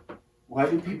is, why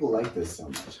do people like this so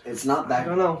much? It's not I that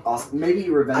don't know. awesome. Maybe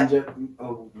Revenge of...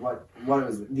 Oh, what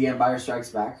was it? The Empire Strikes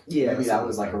Back? Yeah, Maybe that something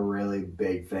was like like a really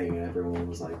big thing and everyone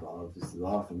was like, oh, this is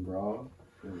awesome, bro.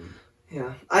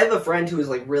 Yeah, I have a friend who is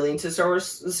like really into Star Wars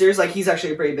series. Like, he's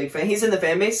actually a pretty big fan. He's in the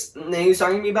fan base, and he was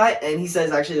talking to me about it, and he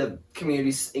says actually the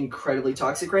community's incredibly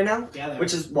toxic right now, Yeah,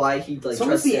 which is why he like. So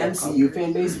tries is the to MCU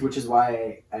fan base, which is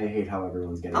why I hate how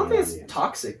everyone's getting I don't in think on it's the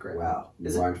toxic right now. Wow,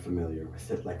 Is you it? aren't familiar with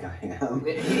it like I am.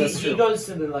 he goes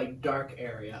to the, like, dark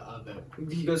area of it.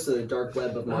 He goes to the dark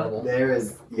web of Marvel. There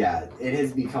is, yeah, it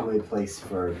has become a place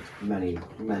for many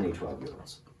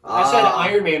 12-year-olds. I said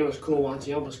Iron Man was cool once.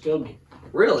 He almost killed me.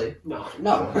 Really? No.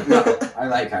 No, I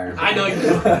like Iron Man. I know you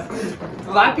do.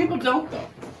 A lot of people don't, though.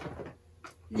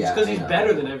 Yeah, because I he's know.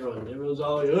 better than everyone. Everyone's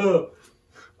all like, ugh.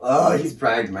 Oh, he's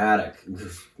pragmatic.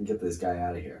 Get this guy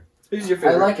out of here. Who's your I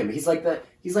favorite? like him. He's like the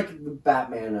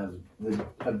Batman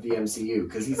of the MCU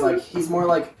because he's more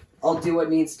like, I'll do what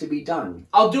needs to be done.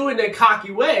 I'll do it in a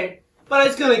cocky way, but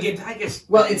it's gonna get, I guess.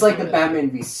 Well, it's like the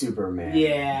Batman v Superman.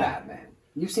 Yeah. Batman.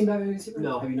 You've seen Batman v Superman?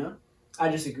 No. Have you not? I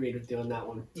just agreed with you on that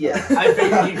one. Yeah. I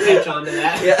figured you'd catch on to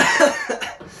that.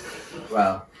 Yeah.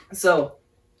 Well, So,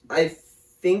 I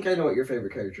think I know what your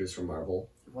favorite character is from Marvel.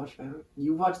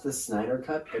 you watched the Snyder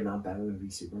cut, but not Batman v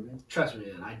Superman. Trust me,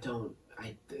 man.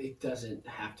 It doesn't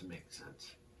have to make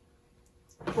sense.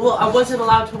 Well, I wasn't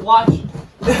allowed to watch.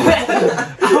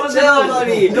 I wasn't Chill, allowed.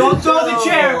 buddy. Don't throw the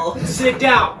Chill. chair. Sit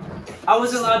down. I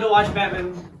wasn't allowed to watch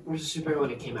Batman vs Superman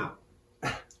when it came out.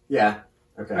 Yeah.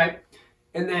 Okay. Right?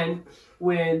 And then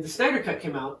when the Snyder Cut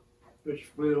came out, which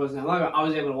really wasn't that long ago, I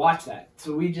was able to watch that.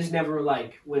 So we just never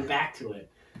went back to it.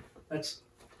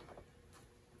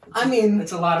 I mean,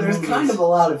 That's a lot of there's movies. kind of a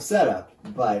lot of setup,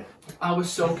 but I was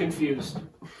so confused.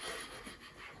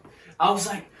 I was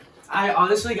like, I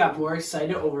honestly got more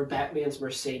excited over Batman's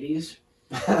Mercedes.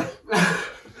 I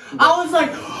was like,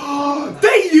 oh,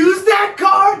 they used that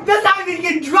car? That's not even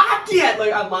getting dropped yet!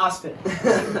 Like, I lost it.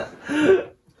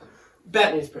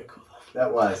 Batman's pretty cool.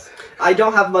 that was. I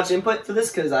don't have much input for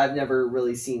this because I've never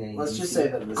really seen anything. Let's just say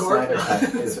that the Gordon.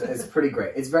 Snyder cut is pretty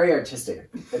great. It's very artistic.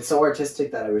 It's so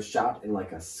artistic that it was shot in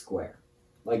like a square.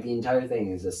 Like the entire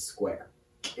thing is a square.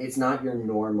 It's not your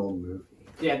normal movie.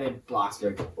 Yeah, they blocked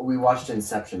it. We watched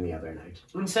Inception the other night.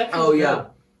 Inception. Oh, yeah.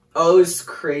 Oh, it's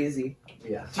crazy.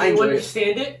 Yeah. Do I you enjoyed it.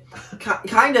 understand it?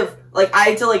 Kind of. Like, I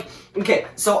had to, okay,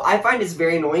 so I find it's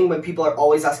very annoying when people are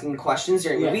always asking questions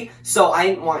during a Yeah. movie, so I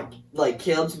didn't want,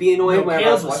 Caleb to be annoyed No, whenever I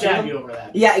Caleb was will watching stab them. you over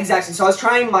that. Yeah, exactly. So I was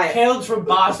trying my... Caleb's from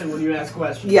Boston when you ask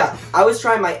questions. Yeah, I was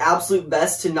trying my absolute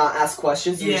best to not ask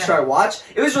questions and just Yeah. try to watch.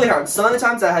 It was really hard. Some of the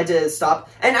times I had to stop,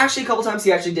 and actually a couple times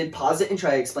he actually did pause it and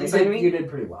try to explain something to me. You did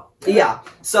pretty well. Yeah.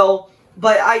 So,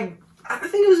 but I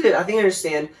think it was good. I think I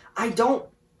understand.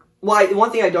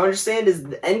 One thing I don't understand is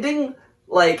the ending.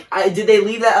 Like, did they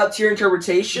leave that up to your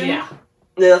interpretation? Yeah.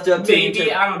 They left it up to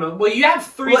Maybe, I don't know. Well, you have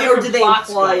three or different did they plots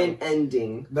imply going. an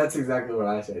ending? That's exactly what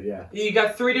I said. Yeah. You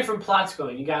got three different plots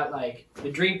going. You got like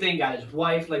the dream thing, got his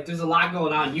wife. Like, there's a lot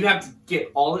going on. You have to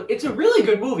get all. It's a really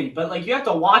good movie, but like you have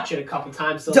to watch it a couple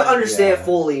times To like, understand it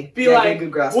fully. be get a like,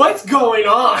 good grasp. what's going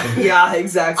on? Yeah,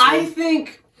 exactly. I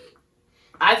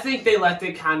think they left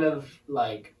it kind of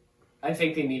like. I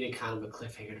think they needed kind of a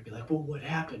cliffhanger to be like, well, what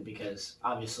happened? Because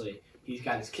obviously he's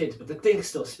got his kids, but the thing's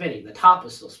still spinning. The top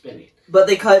is still spinning. But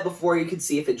they cut it before you could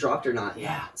see if it dropped or not.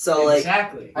 Yeah. So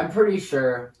exactly. I'm pretty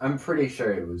sure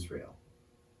it was real.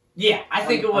 Yeah, I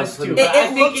think it was too. It- But I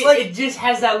it think looks like- it just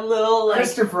has that little like.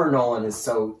 Christopher Nolan is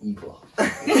so evil.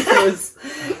 it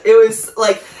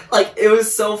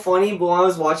was so funny. But when I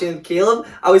was watching it with Caleb,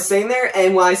 I was sitting there,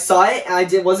 and when I saw it,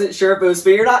 and wasn't sure if it was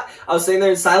fake or not. I was sitting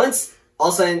there in silence. All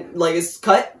of a sudden, like it's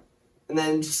cut, and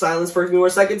then just silence for a few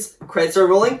more seconds. Credits are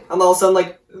rolling. I'm all of a sudden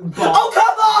like, oh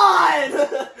come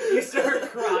on! You start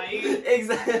crying.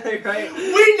 Exactly right.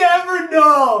 We never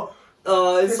know.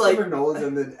 It's like Christopher Nolan's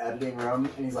in the editing room,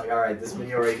 and he's like, "All right, this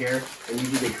video right here, and you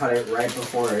need to cut it right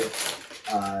before it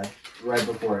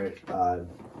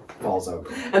falls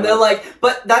over." and they're like,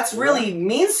 but that's really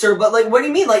mean, sir. But like, what do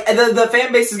you mean? Like the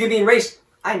fan base is gonna be enraged.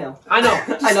 I know. I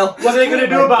know. I know. What are they gonna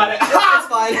do about it? It's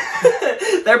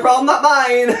fine. Their problem, not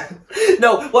mine.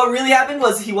 No, what really happened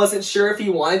was he wasn't sure if he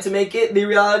wanted to make it the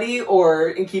reality or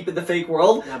and keep it the fake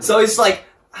world. So he's like,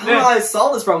 I don't know how to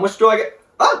solve this problem. Which do I get?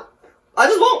 Oh, I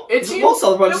just won't. Won't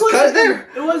solve the problem. Just cut it there.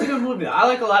 It was a good movie. I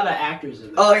like a lot of the actors in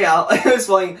it. Oh yeah, it was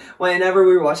funny. Whenever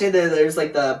we were watching it, there's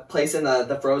like the place in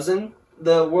the Frozen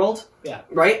the world. Yeah.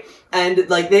 Right? And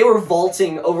like they were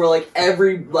vaulting over like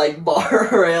every like bar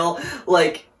rail,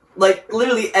 like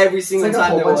literally every It's single like a time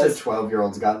whole there bunch was. of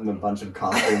 12-year-olds got in a bunch of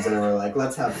costumes and were like,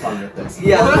 "Let's have fun with this."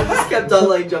 Yeah, they just kept on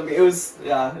like jumping. It was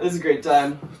a great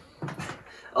time.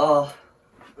 Oh,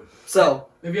 so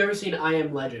Have you ever seen I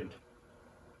Am Legend?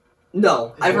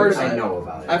 no, I've heard about I it. know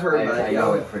about it. I've heard about it, I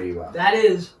know yeah. it pretty well. That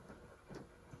is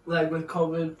like with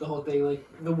COVID, the whole thing, like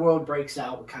the world breaks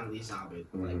out with kind of these zombie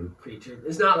like creatures.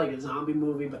 It's not like a zombie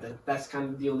movie, but that's kind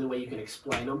of the only way you can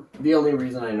explain them. The only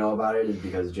reason I know about it is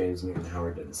because James Newton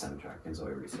Howard did the soundtrack, and so I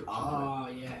researched Oh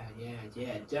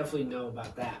yeah, definitely know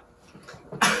about that.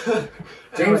 it.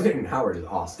 James Newton Howard is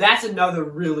awesome. That's another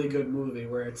really good movie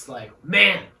where it's like,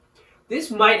 man, this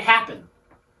might happen.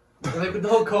 Like with the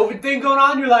whole COVID thing going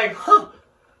on, you're like, huh.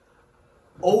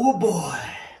 Oh boy.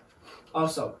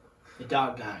 Also, the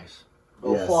dog dies.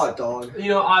 Oh, Yes. hot dog. You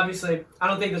know, obviously, I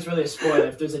don't think that's really a spoiler.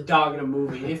 If there's a dog in a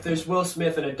movie, if there's Will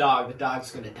Smith and a dog, the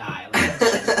dog's gonna die.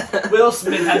 Like, Will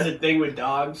Smith has a thing with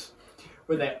dogs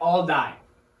where they all die.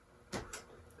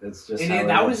 It's just And how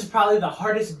that it was is. probably the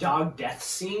hardest dog death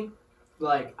scene.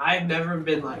 Like, I've never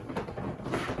been like,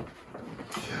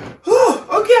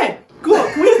 okay, cool.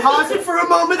 Can we pause it for a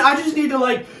moment? I just need to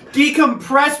like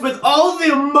decompress with all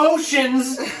the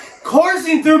emotions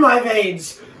coursing through my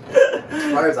veins.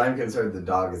 As far as I'm concerned, the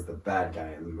dog is the bad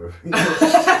guy in the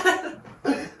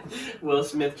movie. Will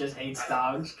Smith just hates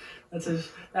dogs. That's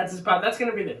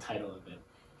gonna be the title of it.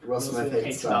 Will Smith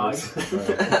hates dogs.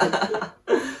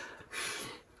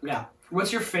 Yeah.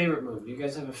 What's your favorite movie? You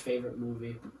guys have a favorite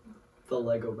movie? The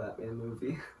Lego Batman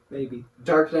movie, maybe.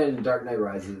 Dark Knight and Dark Knight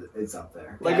Rises, it's up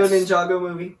there. Lego Yes. Ninjago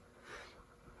movie.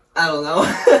 I don't know.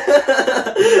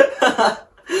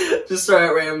 Just throw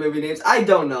out random movie names. I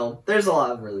don't know. There's a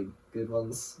lot of really good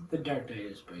ones. The Dark Knight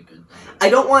is pretty good. I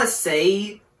don't want to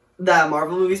say that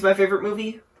Marvel movie's my favorite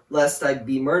movie, lest I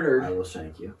be murdered. I will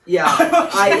shank you. Yeah,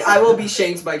 I will be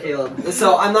shanked by Caleb.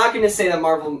 So I'm not going to say that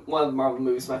one of the Marvel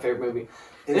movies is my favorite movie.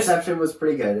 Inception was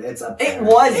pretty good. It's up there. It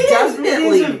was It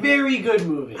definitely. is a very good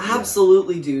movie.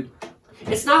 Absolutely, dude.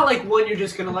 It's not like one you're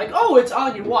just gonna like, oh, it's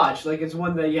on, you watch. Like, it's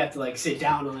one that you have to like sit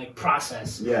down and like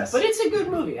process. Yes. But it's a good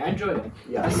movie. I enjoyed it.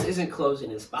 Yes. This isn't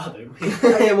closing. It's bothering me.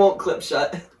 It won't clip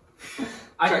shut.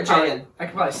 I Try could probably, again. I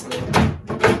could probably slip.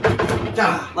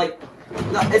 Ah. Like,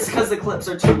 no, it's because the clips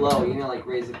are too low. You know, like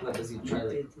raise the clip as you try to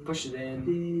like, push it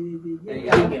in. There you You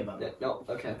can go. give up. No,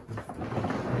 okay.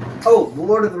 Oh, The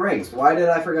Lord of the Rings. Why did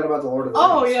I forget about The Lord of the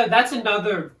Oh Rings? yeah, that's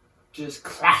another just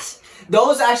classic.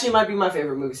 Those actually might be my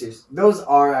favorite movie series. Those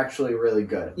are actually really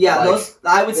good. Yeah, Like, those.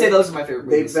 I would say they- those are my favorite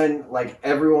They've movies. been, like,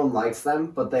 everyone likes them,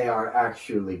 but they are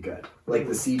actually good. Like,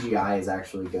 the CGI is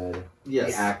actually good.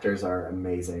 Yes. The actors are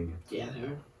amazing. Yeah.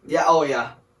 Yeah. Oh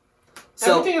yeah.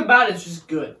 So, Everything about it is just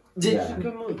good. did, Yeah. It's a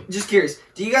good movie. just curious.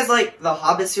 Do you guys like the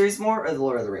Hobbit series more or the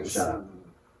Lord of the Rings? Shut up.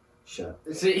 Shut.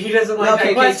 See, he doesn't like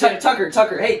Okay, that okay, question.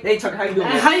 Tucker. Hey, Tucker, how you doing?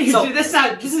 man? How do you So- do this?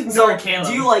 Just ignore So, Caleb.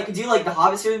 do you like the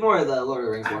Hobbit series more or the Lord of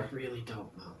the Rings I more? really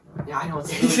don't know. Yeah, I know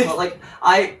it's but like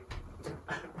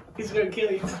He's gonna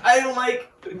kill you. I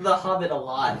like The Hobbit a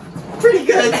lot. Pretty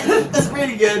good. That's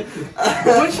pretty good.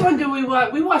 Which one do we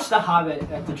watch? We watched The Hobbit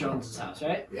at the Joneses' house,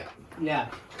 right? Yeah. Yeah.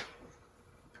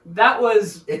 That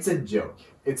was It's a joke.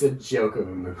 It's a joke of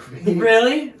a movie.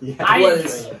 really. Yeah. I What enjoyed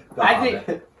is- it. The I think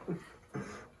Hobbit.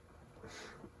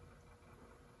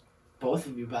 both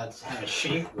of you about to have a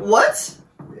shake. What?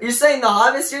 You're saying the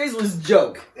Hobbit series was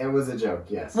joke? It was a joke,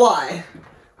 yes. Why?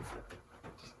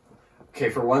 Okay,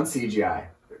 for one, CGI.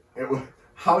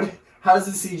 How does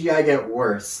the CGI get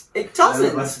worse? It None of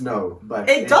doesn't. us know, but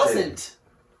It did. doesn't.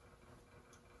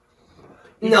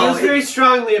 He No, feels very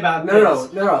strongly about No.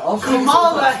 this. I'll show you some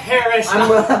Kamala facts. Harris.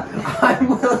 I'm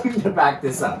willing to back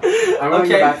this up. I'm willing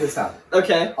to Okay. back this up.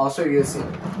 Okay. I'll show you a scene.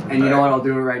 And you know what? I'll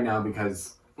do it right now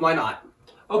because Why not?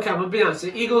 Okay, I'm gonna be honest.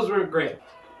 The Eagles were great.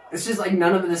 it's just like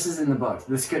none of this is in the book.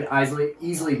 This could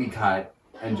easily be cut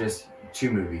and just 2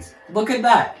 movies. Look at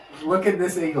that. Look at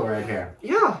this eagle right here.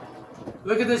 Yeah.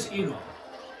 Look at this eagle.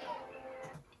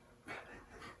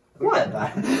 Look What? at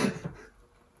that.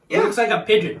 It looks like a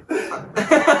pigeon.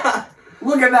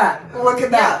 Look at that. Look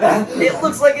at that. Yeah, it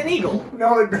looks like an eagle.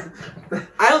 No,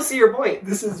 I don't see your point.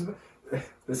 this is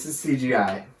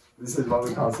CGI. This is what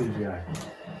we call CGI.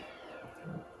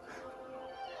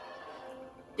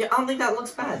 Yeah, I don't think that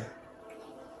looks bad.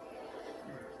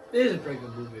 It is a pretty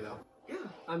good movie, though. Yeah.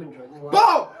 I'm enjoying it.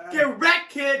 Whoa! Get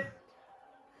wrecked, kid!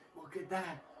 Look at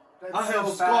that. That's I so have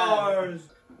bad. scars.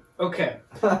 Okay,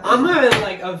 I'm gonna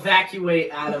like evacuate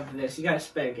out of this. You gotta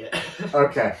spank it.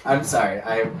 Okay, I'm sorry.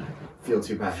 I feel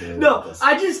too passionate No,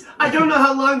 about this. I don't know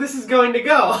how long this is going to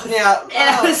go. Yeah. And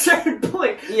at a certain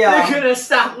point, Yeah. they're gonna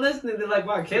stop listening. They're like,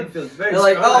 "Wow, Kid feels very." They're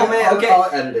like, strong." "Oh, man, I'll- okay. I'll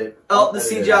edit it. Oh, I'll the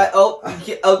edit it CGI.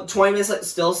 out. Oh, 20 minutes like,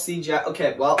 still CGI.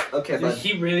 Okay, well, okay, Did but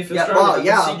he really feels yeah, strong wow, about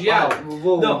yeah, the CGI. wow,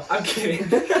 whoa. No, I'm kidding.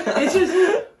 It's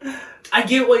just, I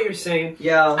get what you're saying.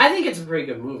 Yeah. I think it's a pretty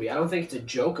good movie. I don't think it's a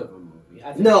joke of a movie.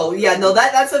 I think No, yeah, no,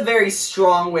 that's a very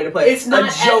strong way to put it. it's not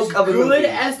a joke as of a good movie.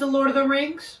 as the Lord of the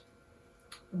Rings,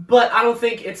 but I don't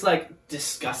think it's like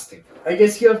disgusting. I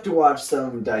guess you have to watch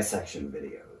some dissection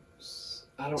videos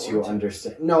I don't to want to.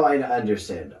 understand. No, I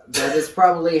understand. That is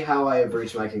probably how I have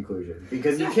reached my conclusion.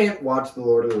 Because you can't watch The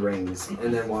Lord of the Rings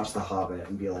and then watch The Hobbit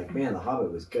and be like, man, The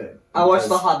Hobbit was good. I watched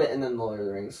The Because- Hobbit and then The Lord of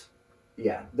the Rings.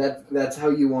 Yeah, that's how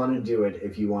you want to do it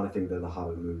if you want to think that the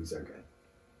Hobbit movies are good.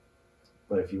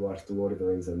 But if you watch The Lord of the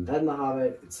Rings and then The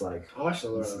Hobbit, it's like... I watched the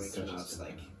Lord of the This Rings is when I such a was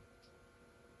like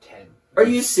 10. Are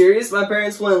you serious? My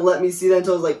parents wouldn't let me see that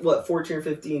until I was like, what, 14 or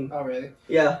 15? Oh, really?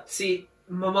 Yeah. See,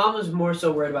 my mom was more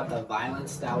so worried about the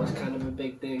violence. That was kind of a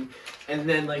big thing. And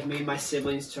then, like, me and my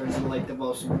siblings turned into, like, the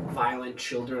most violent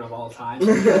children of all time. So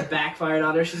it backfired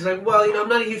on her. She's like, well, I'm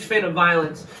not a huge fan of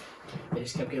violence. It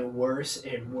just kept getting worse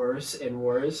and worse and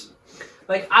worse.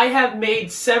 Like, I have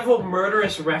made several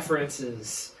murderous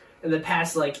references in the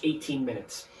past, like, 18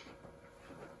 minutes.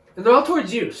 And they're all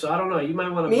towards you, so I don't know. You might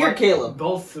want to... Me or Caleb?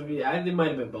 Both of you. It might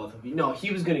have been both of you. No,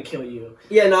 he was going to kill you.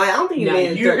 Yeah, no, I don't think you Yeah,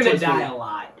 made it. you're going to towards me. die a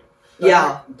lot.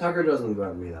 Yeah. Tucker doesn't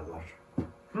love me that much.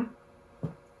 I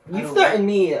You don't threatened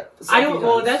me. I don't...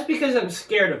 Well, times. that's because I'm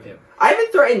scared of him. I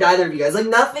haven't threatened either of you guys. Like,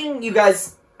 nothing you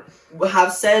guys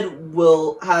have said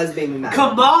has made me mad.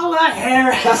 Kamala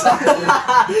Harris!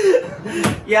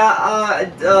 Yeah,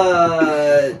 I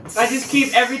just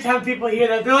keep, every time people hear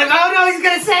that, they're like, oh no, he's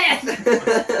gonna say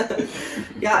it!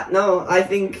 Yeah, no, I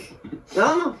think...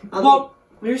 No. Well,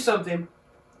 here's something.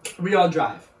 We all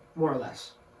drive, more or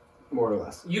less. More or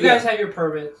less. You guys have your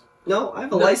permits. No, I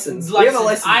have a No, license. We have a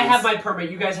license. I have my permit,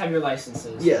 you guys have your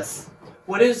licenses. Yes.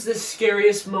 What is the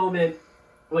scariest moment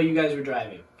while you guys were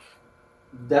driving?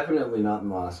 Definitely not in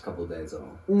the last couple of days at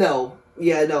all. No.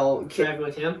 Yeah, no. Driving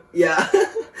with him? Yeah.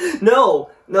 No.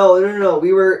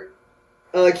 We were...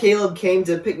 Caleb came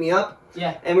to pick me up,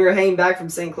 Yeah. and we were hanging back from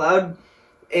St. Cloud,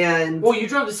 and... Well, you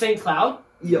drove to St. Cloud?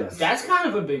 Yep. Yes. That's kind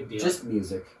of a big deal. Just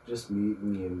music. Just me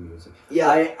and music. Yeah.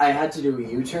 I had to do a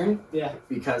U-turn Yeah.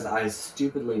 because I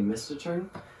stupidly missed a turn.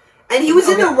 And he was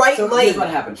in the right so lane. Here's what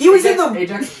happened. He was in Ajax, the-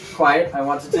 Ajax, quiet. I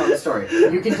want to tell the story.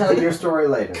 You can tell your story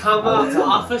later. Come I will on, tell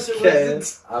mine. Officer Okay.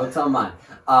 Wizards. I will tell mine.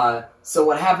 So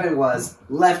what happened was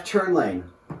left turn lane.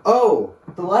 Oh,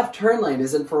 the left turn lane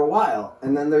isn't for a while,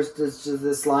 and then there's just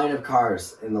this line of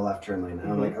cars in the left turn lane, and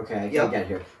I'm like, okay, I can't Yep. get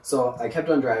here. So I kept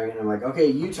on driving, and I'm like, okay,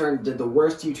 U-turn, did the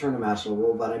worst U-turn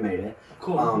imaginable, but I made it.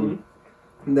 Cool.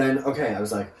 And then, okay, I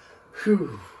was like,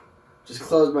 whew. Just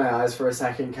closed my eyes for a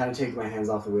second, kind of take my hands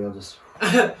off the wheel, just...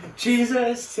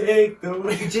 Jesus, take the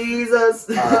wheel. Jesus.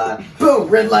 Boom!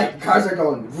 Red light, cars are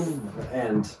going, vroom,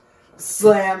 and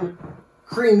slam,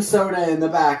 cream soda in the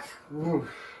back. Vroom.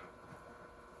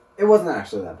 It wasn't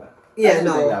actually that bad. Yeah, I didn't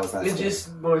no. think that was that It's scary.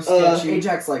 just more sketchy.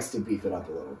 Ajax likes to beef it up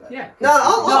a little bit. Yeah. No,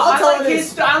 I'll I tell like it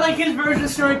his. I like his version of the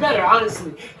story better,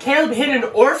 honestly. Caleb hit an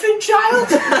orphan child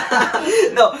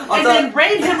No, I'll and tell then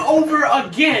ran him over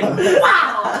again.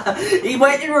 Wow. He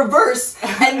went in reverse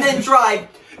and then drive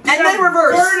and then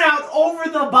reverse. Burnout over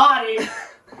the body.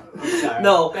 I'm sorry.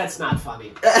 No. That's not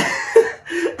funny.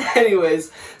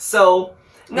 Anyways, so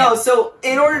so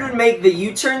in order to make the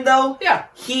U-turn though, Yeah.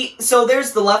 so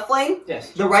there's the left lane,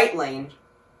 Yes. the right lane,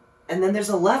 and then there's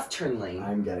a left turn lane.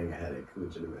 I'm getting a headache,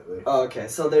 legitimately. Oh, okay,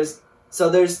 so there's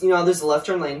there's the left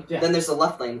turn lane, Yeah. then there's the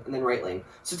left lane, and then right lane.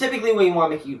 So typically when you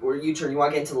want to make U-turn, you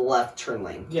want to get into the left turn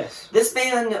lane. Yes. This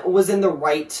man was in the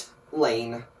right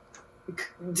lane,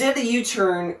 did a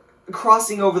U-turn,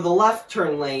 crossing over the left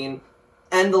turn lane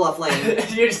and the left lane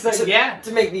You're just like, yeah.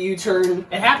 to make the U-turn,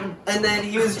 It happened. and then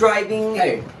he was driving.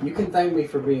 Hey, you can thank me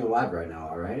for being alive right now,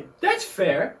 alright? That's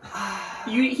fair.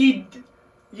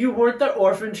 You weren't the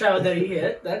orphan child that he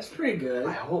hit. That's pretty good.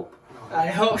 I hope. I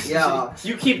hope. Yeah.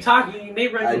 You keep talking. You may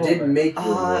run I you did over. make you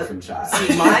an Uh, orphan child.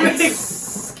 See, my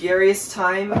scariest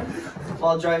time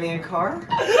while driving a car,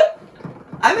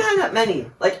 I haven't had that many.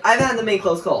 Like, I haven't had that many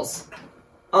close calls.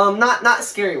 Not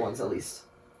scary ones, at least.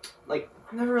 Like,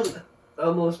 I've never really...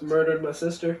 Almost murdered my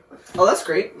sister. Oh, that's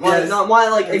great. Why Yes. not? Why,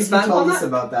 like, You expand told on us that?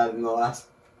 about that in the last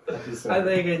episode. I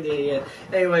think I did, yeah.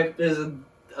 Anyway,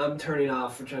 I'm turning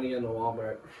off for trying to get into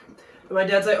Walmart. And my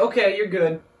dad's like, okay, you're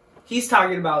good. He's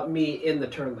talking about me in the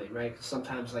turn lane, right? Because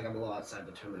sometimes, like, I'm a little outside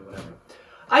the turn lane, whatever.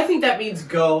 I think that means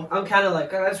go. I'm kind of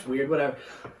like, oh, that's weird, whatever.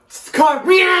 Car,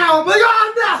 meow! I'm like,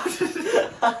 oh,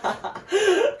 no!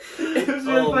 It was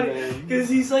really Oh, funny. man. Because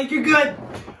he's like, you're good.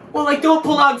 Well, like, don't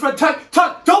pull out in front.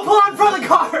 Tuck, don't pull out in front of the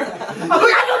car. I'm like,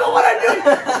 I don't know what I'm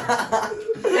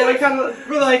doing. And I kind of,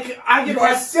 we're like, I get You are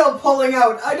past. still pulling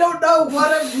out. I don't know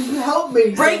what help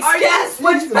me. Brakes, gas,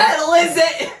 which pedal is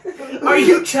it? Are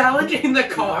you challenging the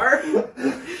car?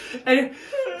 And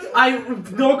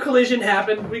no collision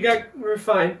happened. We're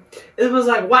fine. It was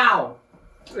like, wow.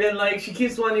 And like, she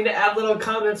keeps wanting to add little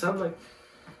comments. I'm like,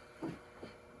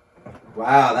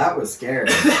 Wow, that was scary.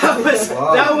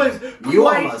 that was You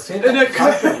quite almost hit an that.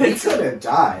 Tucker, we occurrence. could have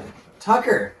died.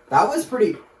 Tucker, that was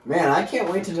pretty... Man, I can't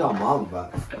wait to tell Mom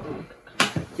about it.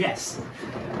 Yes.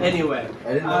 Anyway,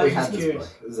 I didn't know I we was had just this curious.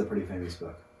 book. This is a pretty famous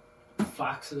book.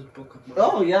 Fox's Book of Mormon.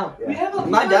 Oh, yeah. We have a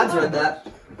My lot dad's of- read that.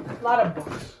 A lot of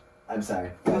books. I'm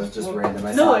sorry. That was just random.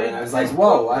 I No, saw it and I was like,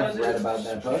 whoa, I've read about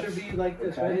that book. Should be like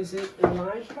this, Okay. right? Is it in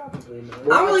line? Probably not.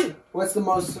 Not really. What's the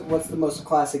most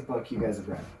classic book you guys have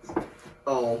read?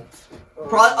 Oh.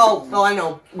 I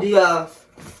know.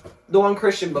 The one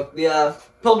Christian book. The,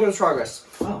 Pilgrim's Progress.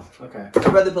 Oh, okay. I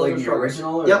read the Like Pilgrim's the Progress.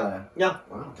 original? Or Yep. the... Yeah.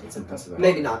 Wow, that's impressive.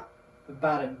 Maybe not.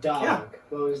 About a dog. Yeah.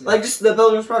 What was it? Like, just the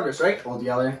Pilgrim's Progress, right? Old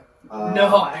Yeller?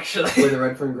 no, actually. Where the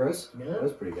Red Fern Grows? That No.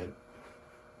 was pretty good.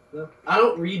 No. I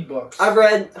don't read books. I've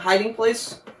read Hiding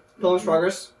Place, Pilgrim's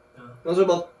Progress. Oh. Those are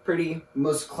both pretty...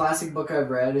 Most classic book I've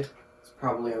read is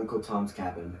probably Uncle Tom's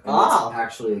Cabin. And Ah. It's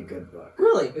actually a good book.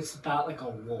 Really? It's about like a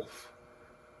wolf.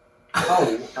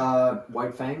 Oh,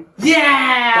 White Fang? Yeah!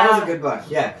 That was a good book,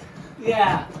 yeah.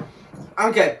 Yeah.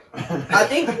 Okay. I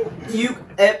think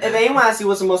if anyone asks you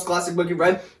what's the most classic book you've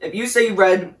read, if you say you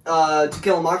read To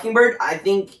Kill a Mockingbird, I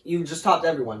think you just topped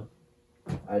everyone.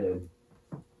 I did.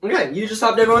 Okay, you just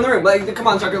topped everyone in the room. Like, come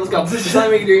on, Tucker, let's go. There's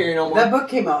nothing we can do here no more. That book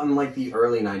came out in like the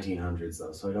early 1900s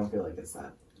though, so I don't feel like it's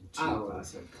that too Oh.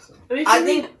 classic. So. I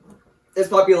think its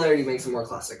popularity makes it more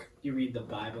classic. you read the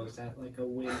Bible. Is that like a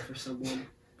win for someone?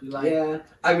 Be like, Yeah,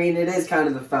 I mean it is kind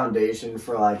of the foundation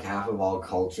for like half of all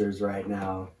cultures right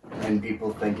now, and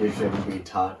people think it shouldn't be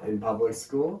taught in public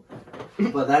school.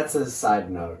 But that's a side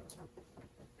note.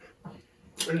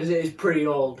 It's pretty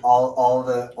old. All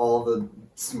the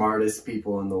smartest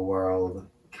people in the world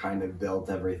kind of built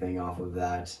everything off of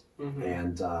that, Mm-hmm.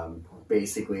 and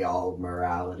basically all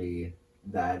morality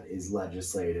that is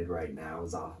legislated right now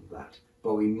is off of that.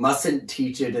 But we mustn't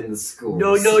teach it in the schools.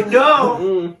 No.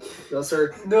 No,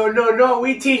 sir. No.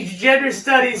 We teach gender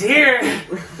studies here.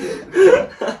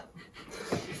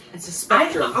 It's a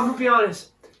spectrum. I'm gonna be honest.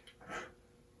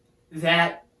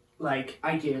 That, like,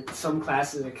 I get some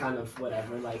classes are kind of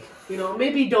whatever. Like,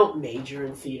 maybe don't major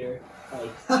in theater.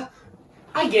 Like,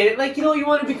 I get it. Like, you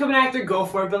want to become an actor, go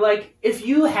for it. But, like, if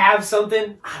you have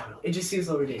something, I don't know, it just seems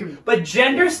a little ridiculous. But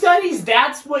gender studies,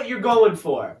 that's what you're going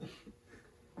for.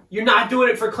 You're not doing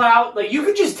it for clout. Like, you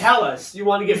could just tell us you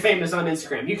want to get famous on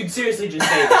Instagram. You could seriously just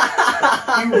say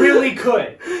that. You really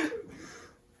could.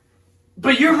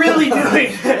 But you're really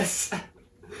doing this.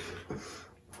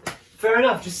 Fair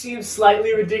enough. Just seems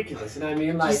slightly ridiculous. You know what I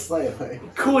mean? Like, Just slightly.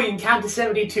 cool, you can count to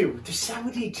 72. There's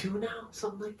 72 now?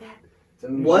 Something like that?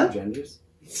 What? Genders?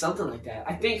 Something like that.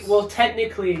 I think. Well,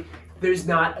 technically, there's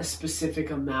not a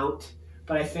specific amount,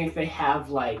 but I think they have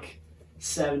like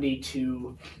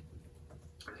 72.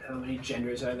 How many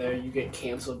genders are there? You get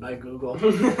canceled by Google.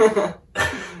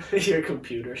 Your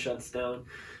computer shuts down.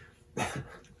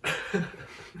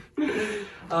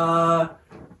 Oh.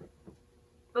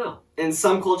 In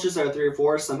some cultures there are 3 or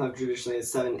 4. Some have traditionally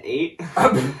 7, 8.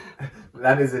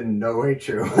 That is in no way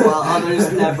true. While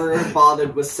others never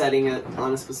bothered with setting it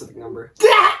on a specific number.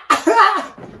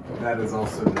 That is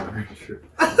also never true.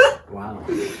 Wow.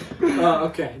 Oh,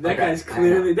 okay. That guy's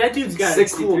clearly. That dude's got a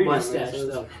 63 cool mustache,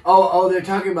 though. Oh, they're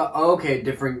talking about okay,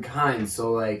 different kinds.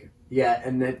 So like, yeah,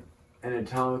 and then an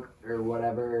atomic or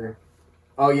whatever.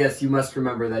 Oh yes, you must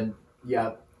remember that.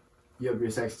 Yep, your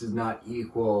sex does not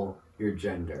equal your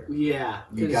gender. Yeah.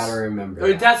 You gotta remember.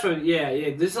 Or that's what.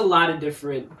 Yeah. There's a lot of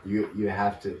different. You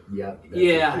have to. Yep.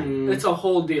 Yeah, it's a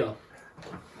whole deal.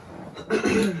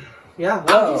 Yeah. I'm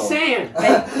just saying.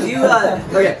 Hey, do you,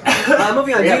 okay,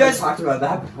 moving on. We Do you guys talked about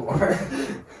that before.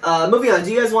 moving on?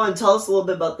 Do you guys want to tell us a little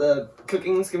bit about the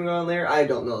cooking that's going on there? I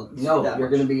don't know. No, that you're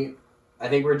much. gonna be. I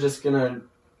think we're just gonna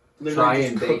try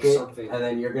and bake it, and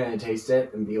then you're gonna taste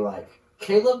it and be like,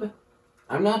 Caleb,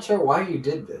 I'm not sure why you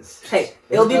did this. Hey,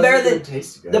 it'll be better than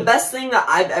taste good. the best thing that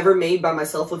I've ever made by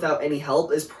myself without any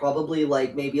help is probably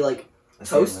like maybe like A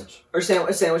toast? sandwich. or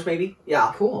sandwich maybe.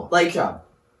 Yeah. Cool. Like- Good job.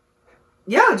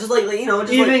 Yeah, just like you know,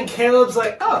 just Even Caleb's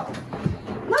like, oh,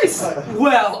 nice.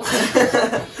 well.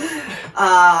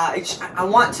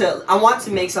 I want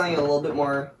to make something a little bit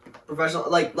more professional,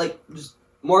 like just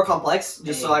more complex,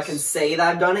 just so I can say that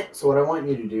I've done it. So what I want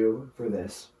you to do for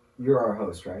this, you're our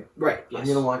host, right? Right. I'm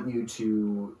gonna want you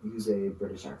to use a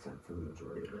British accent for the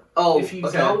majority of it. Oh, If you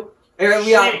okay. don't, Aaron,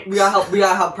 we got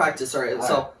help practice. All right.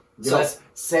 So Let's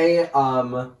say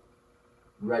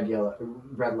red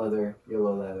leather,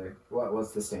 yellow leather.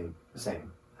 What's the same?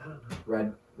 Same. I don't know.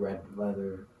 Red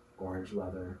leather, orange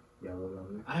leather, yellow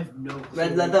leather. I have no clue.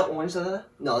 red leather, orange leather.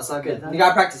 No, it's not good. Leather? You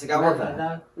gotta practice. You gotta work. Leather.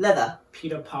 Leather, Leather.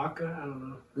 Pita Parker, I don't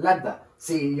know. Leather.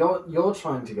 See, you're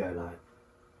trying to go like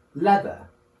leather.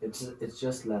 It's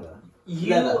just leather.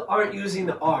 You Leather. aren't using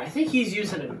the R. I think he's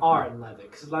using an R in leather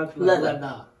because a lot of people Leather. like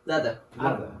leather. Leather. I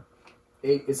don't Leather.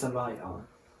 It's a light R.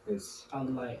 It's A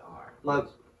light R.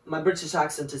 My British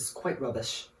accent is quite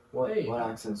rubbish. what Hey.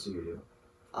 accents do you do?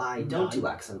 I don't do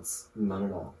accents. None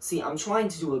at all. See, I'm trying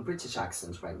to do a British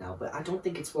accent right now, but I don't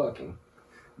think it's working.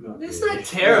 It's not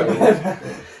terrible.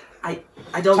 I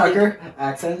don't think, Tucker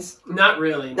accents. Not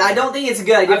really. I don't think it's a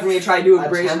good idea for me to try to do a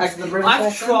British Attempt accent. the British I've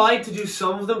accent? tried to do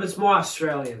some of them, but it's more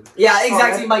Australian. Yeah,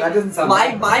 exactly. Oh, that doesn't sound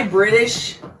bad. My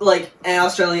British like and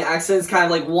Australian accent is kind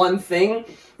of like one thing,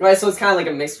 right? So it's kind of like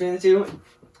a mix between the two.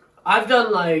 I've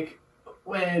done like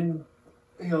when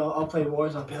I'll play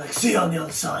wars. I'll be like, "See you on the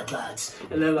other side, lads,"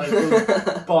 and then like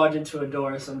we'll barge into a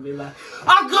door or something. Be like,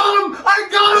 "I got him!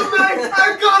 Mate!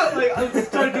 I got him!" Like I'll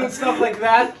start doing stuff like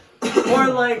that, or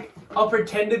like I'll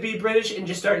pretend to be British and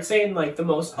just start saying like the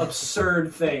most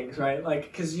absurd things, right?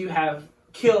 Like because you have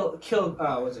kill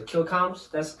comms?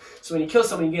 That's so when you kill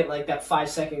someone, you get like that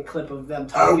 5-second clip of them Oh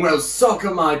talking. well, suck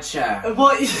on my chair.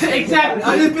 Well, exactly.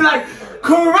 I'll just be like,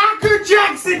 Cracker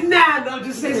Jackson, Nan! I'll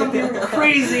just say something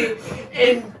crazy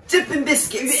and Dipping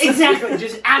biscuits. exactly,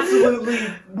 just absolutely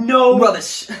no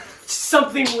Rubbish.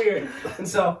 something weird. And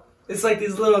so it's like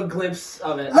these little glimpses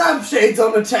of it. Lampshades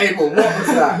on the table.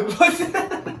 What was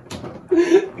that?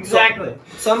 Exactly.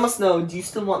 So I must know. Do you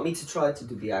still want me to try to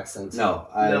do the accent? No,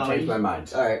 I No, changed you- my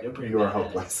mind. All right. You're pretty You are bad at it.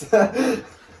 hopeless.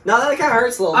 Now that kind of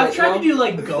hurts a little I've bit. tried to you know?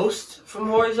 do like Ghost from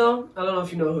Warzone. I don't know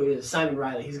if you know who he is. Simon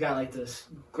Riley. He's got like this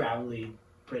gravelly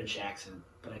British accent,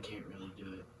 but I can't really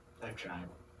do it. I've tried.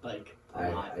 Like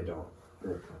a lot. I don't.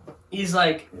 He's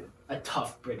like a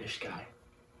tough British guy.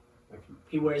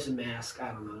 He wears a mask. I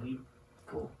don't know.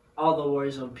 Cool. All the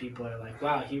Warzone people are like,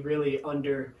 wow, he really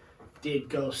underdid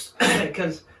Ghost.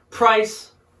 Because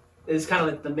Price is kind of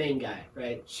like the main guy,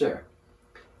 right? Sure.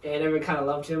 And everyone kind of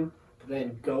loved him. But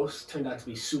then Ghost turned out to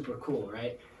be super cool,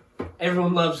 right?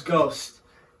 Everyone loves Ghost.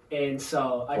 And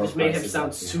so I Or just made Price him is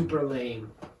sound like, yeah. super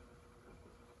lame.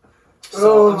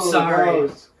 So I'm sorry.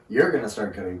 gross. You're gonna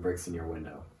start cutting bricks in your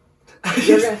window.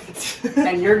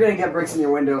 And you're gonna get bricks in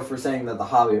your window for saying that the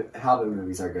Hobbit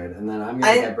movies are good, and then I'm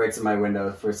gonna get bricks in my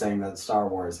window for saying that Star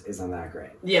Wars isn't that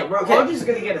great. Yeah, we're Okay. all just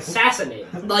going to get assassinated.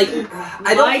 Like,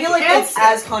 I don't Like feel like it's Hanson.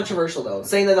 as controversial though.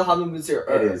 Saying that the Hobbit movies are.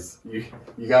 It is. You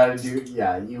gotta do.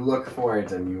 Yeah, you look for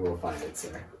it and you will find it,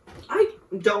 sir. I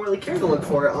don't really care to look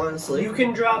for it, honestly. You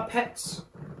can draw pets.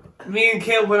 Me and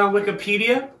Caleb went on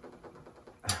Wikipedia.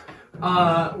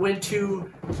 Went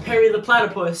to Perry the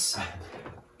Platypus.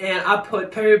 and I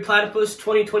put Perry Platypus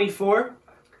 2024.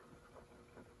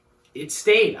 It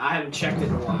stayed. I haven't checked it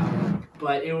in a while,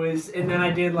 but it was. And then I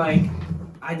did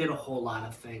a whole lot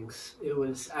of things.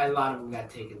 A lot of them got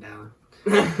taken down.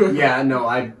 Yeah, no,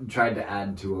 I tried to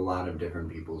add to a lot of different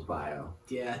people's bio.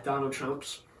 Yeah, Donald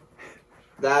Trump's.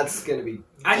 That's gonna be.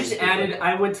 I just added.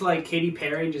 I went to like Katy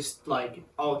Perry, just like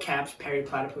all caps Perry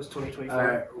Platypus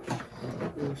 2024.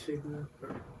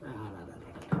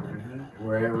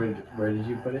 Where did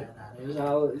you put it?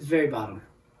 It's very bottom.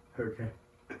 Okay.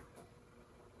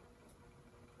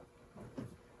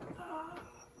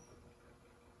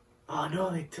 Oh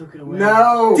no, they took it away.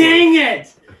 No! Dang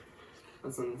it!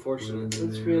 That's unfortunate.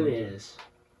 It really is.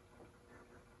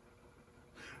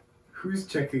 Who's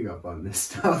checking up on this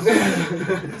stuff?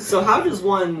 So how does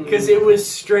one? Because it was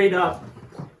straight up.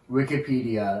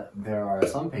 Wikipedia, there are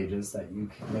some pages that you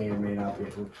may or may not be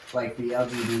able, like the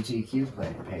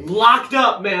LGBTQ page. Locked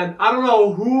up, man. I don't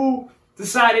know who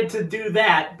decided to do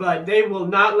that, but they will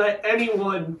not let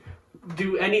anyone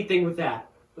do anything with that.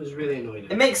 It was really annoying.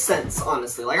 It makes sense,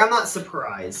 honestly. Like, I'm not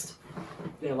surprised.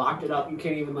 They locked it up. You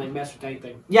can't even like mess with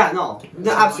anything. Yeah, no,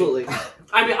 absolutely.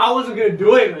 I mean, I wasn't gonna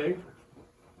do anything.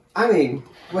 I mean,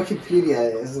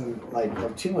 Wikipedia isn't like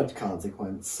of too much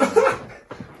consequence.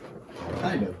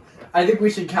 Kind of. I think we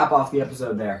should cap off the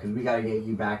episode there because we got to get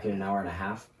you back in an hour and a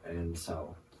half, and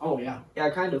so. Oh yeah. Yeah,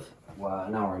 kind of. Well,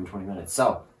 an hour and 20 minutes.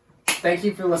 So, thank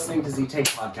you for listening to Z Take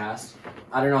Podcast.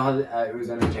 I don't know how it was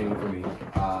entertaining for me.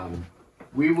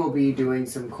 We will be doing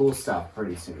some cool stuff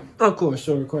pretty soon. Of course,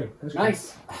 still recording.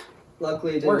 Nice.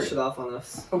 Luckily, it didn't shut off on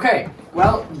us. Okay.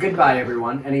 Well, goodbye,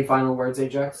 everyone. Any final words,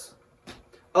 Ajax?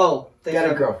 Oh, Get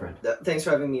a girlfriend. Thanks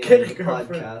for having me on Get a the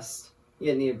girlfriend. podcast. You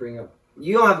didn't need to bring up.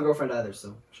 You don't have a girlfriend either,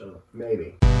 so shut up.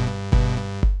 Maybe.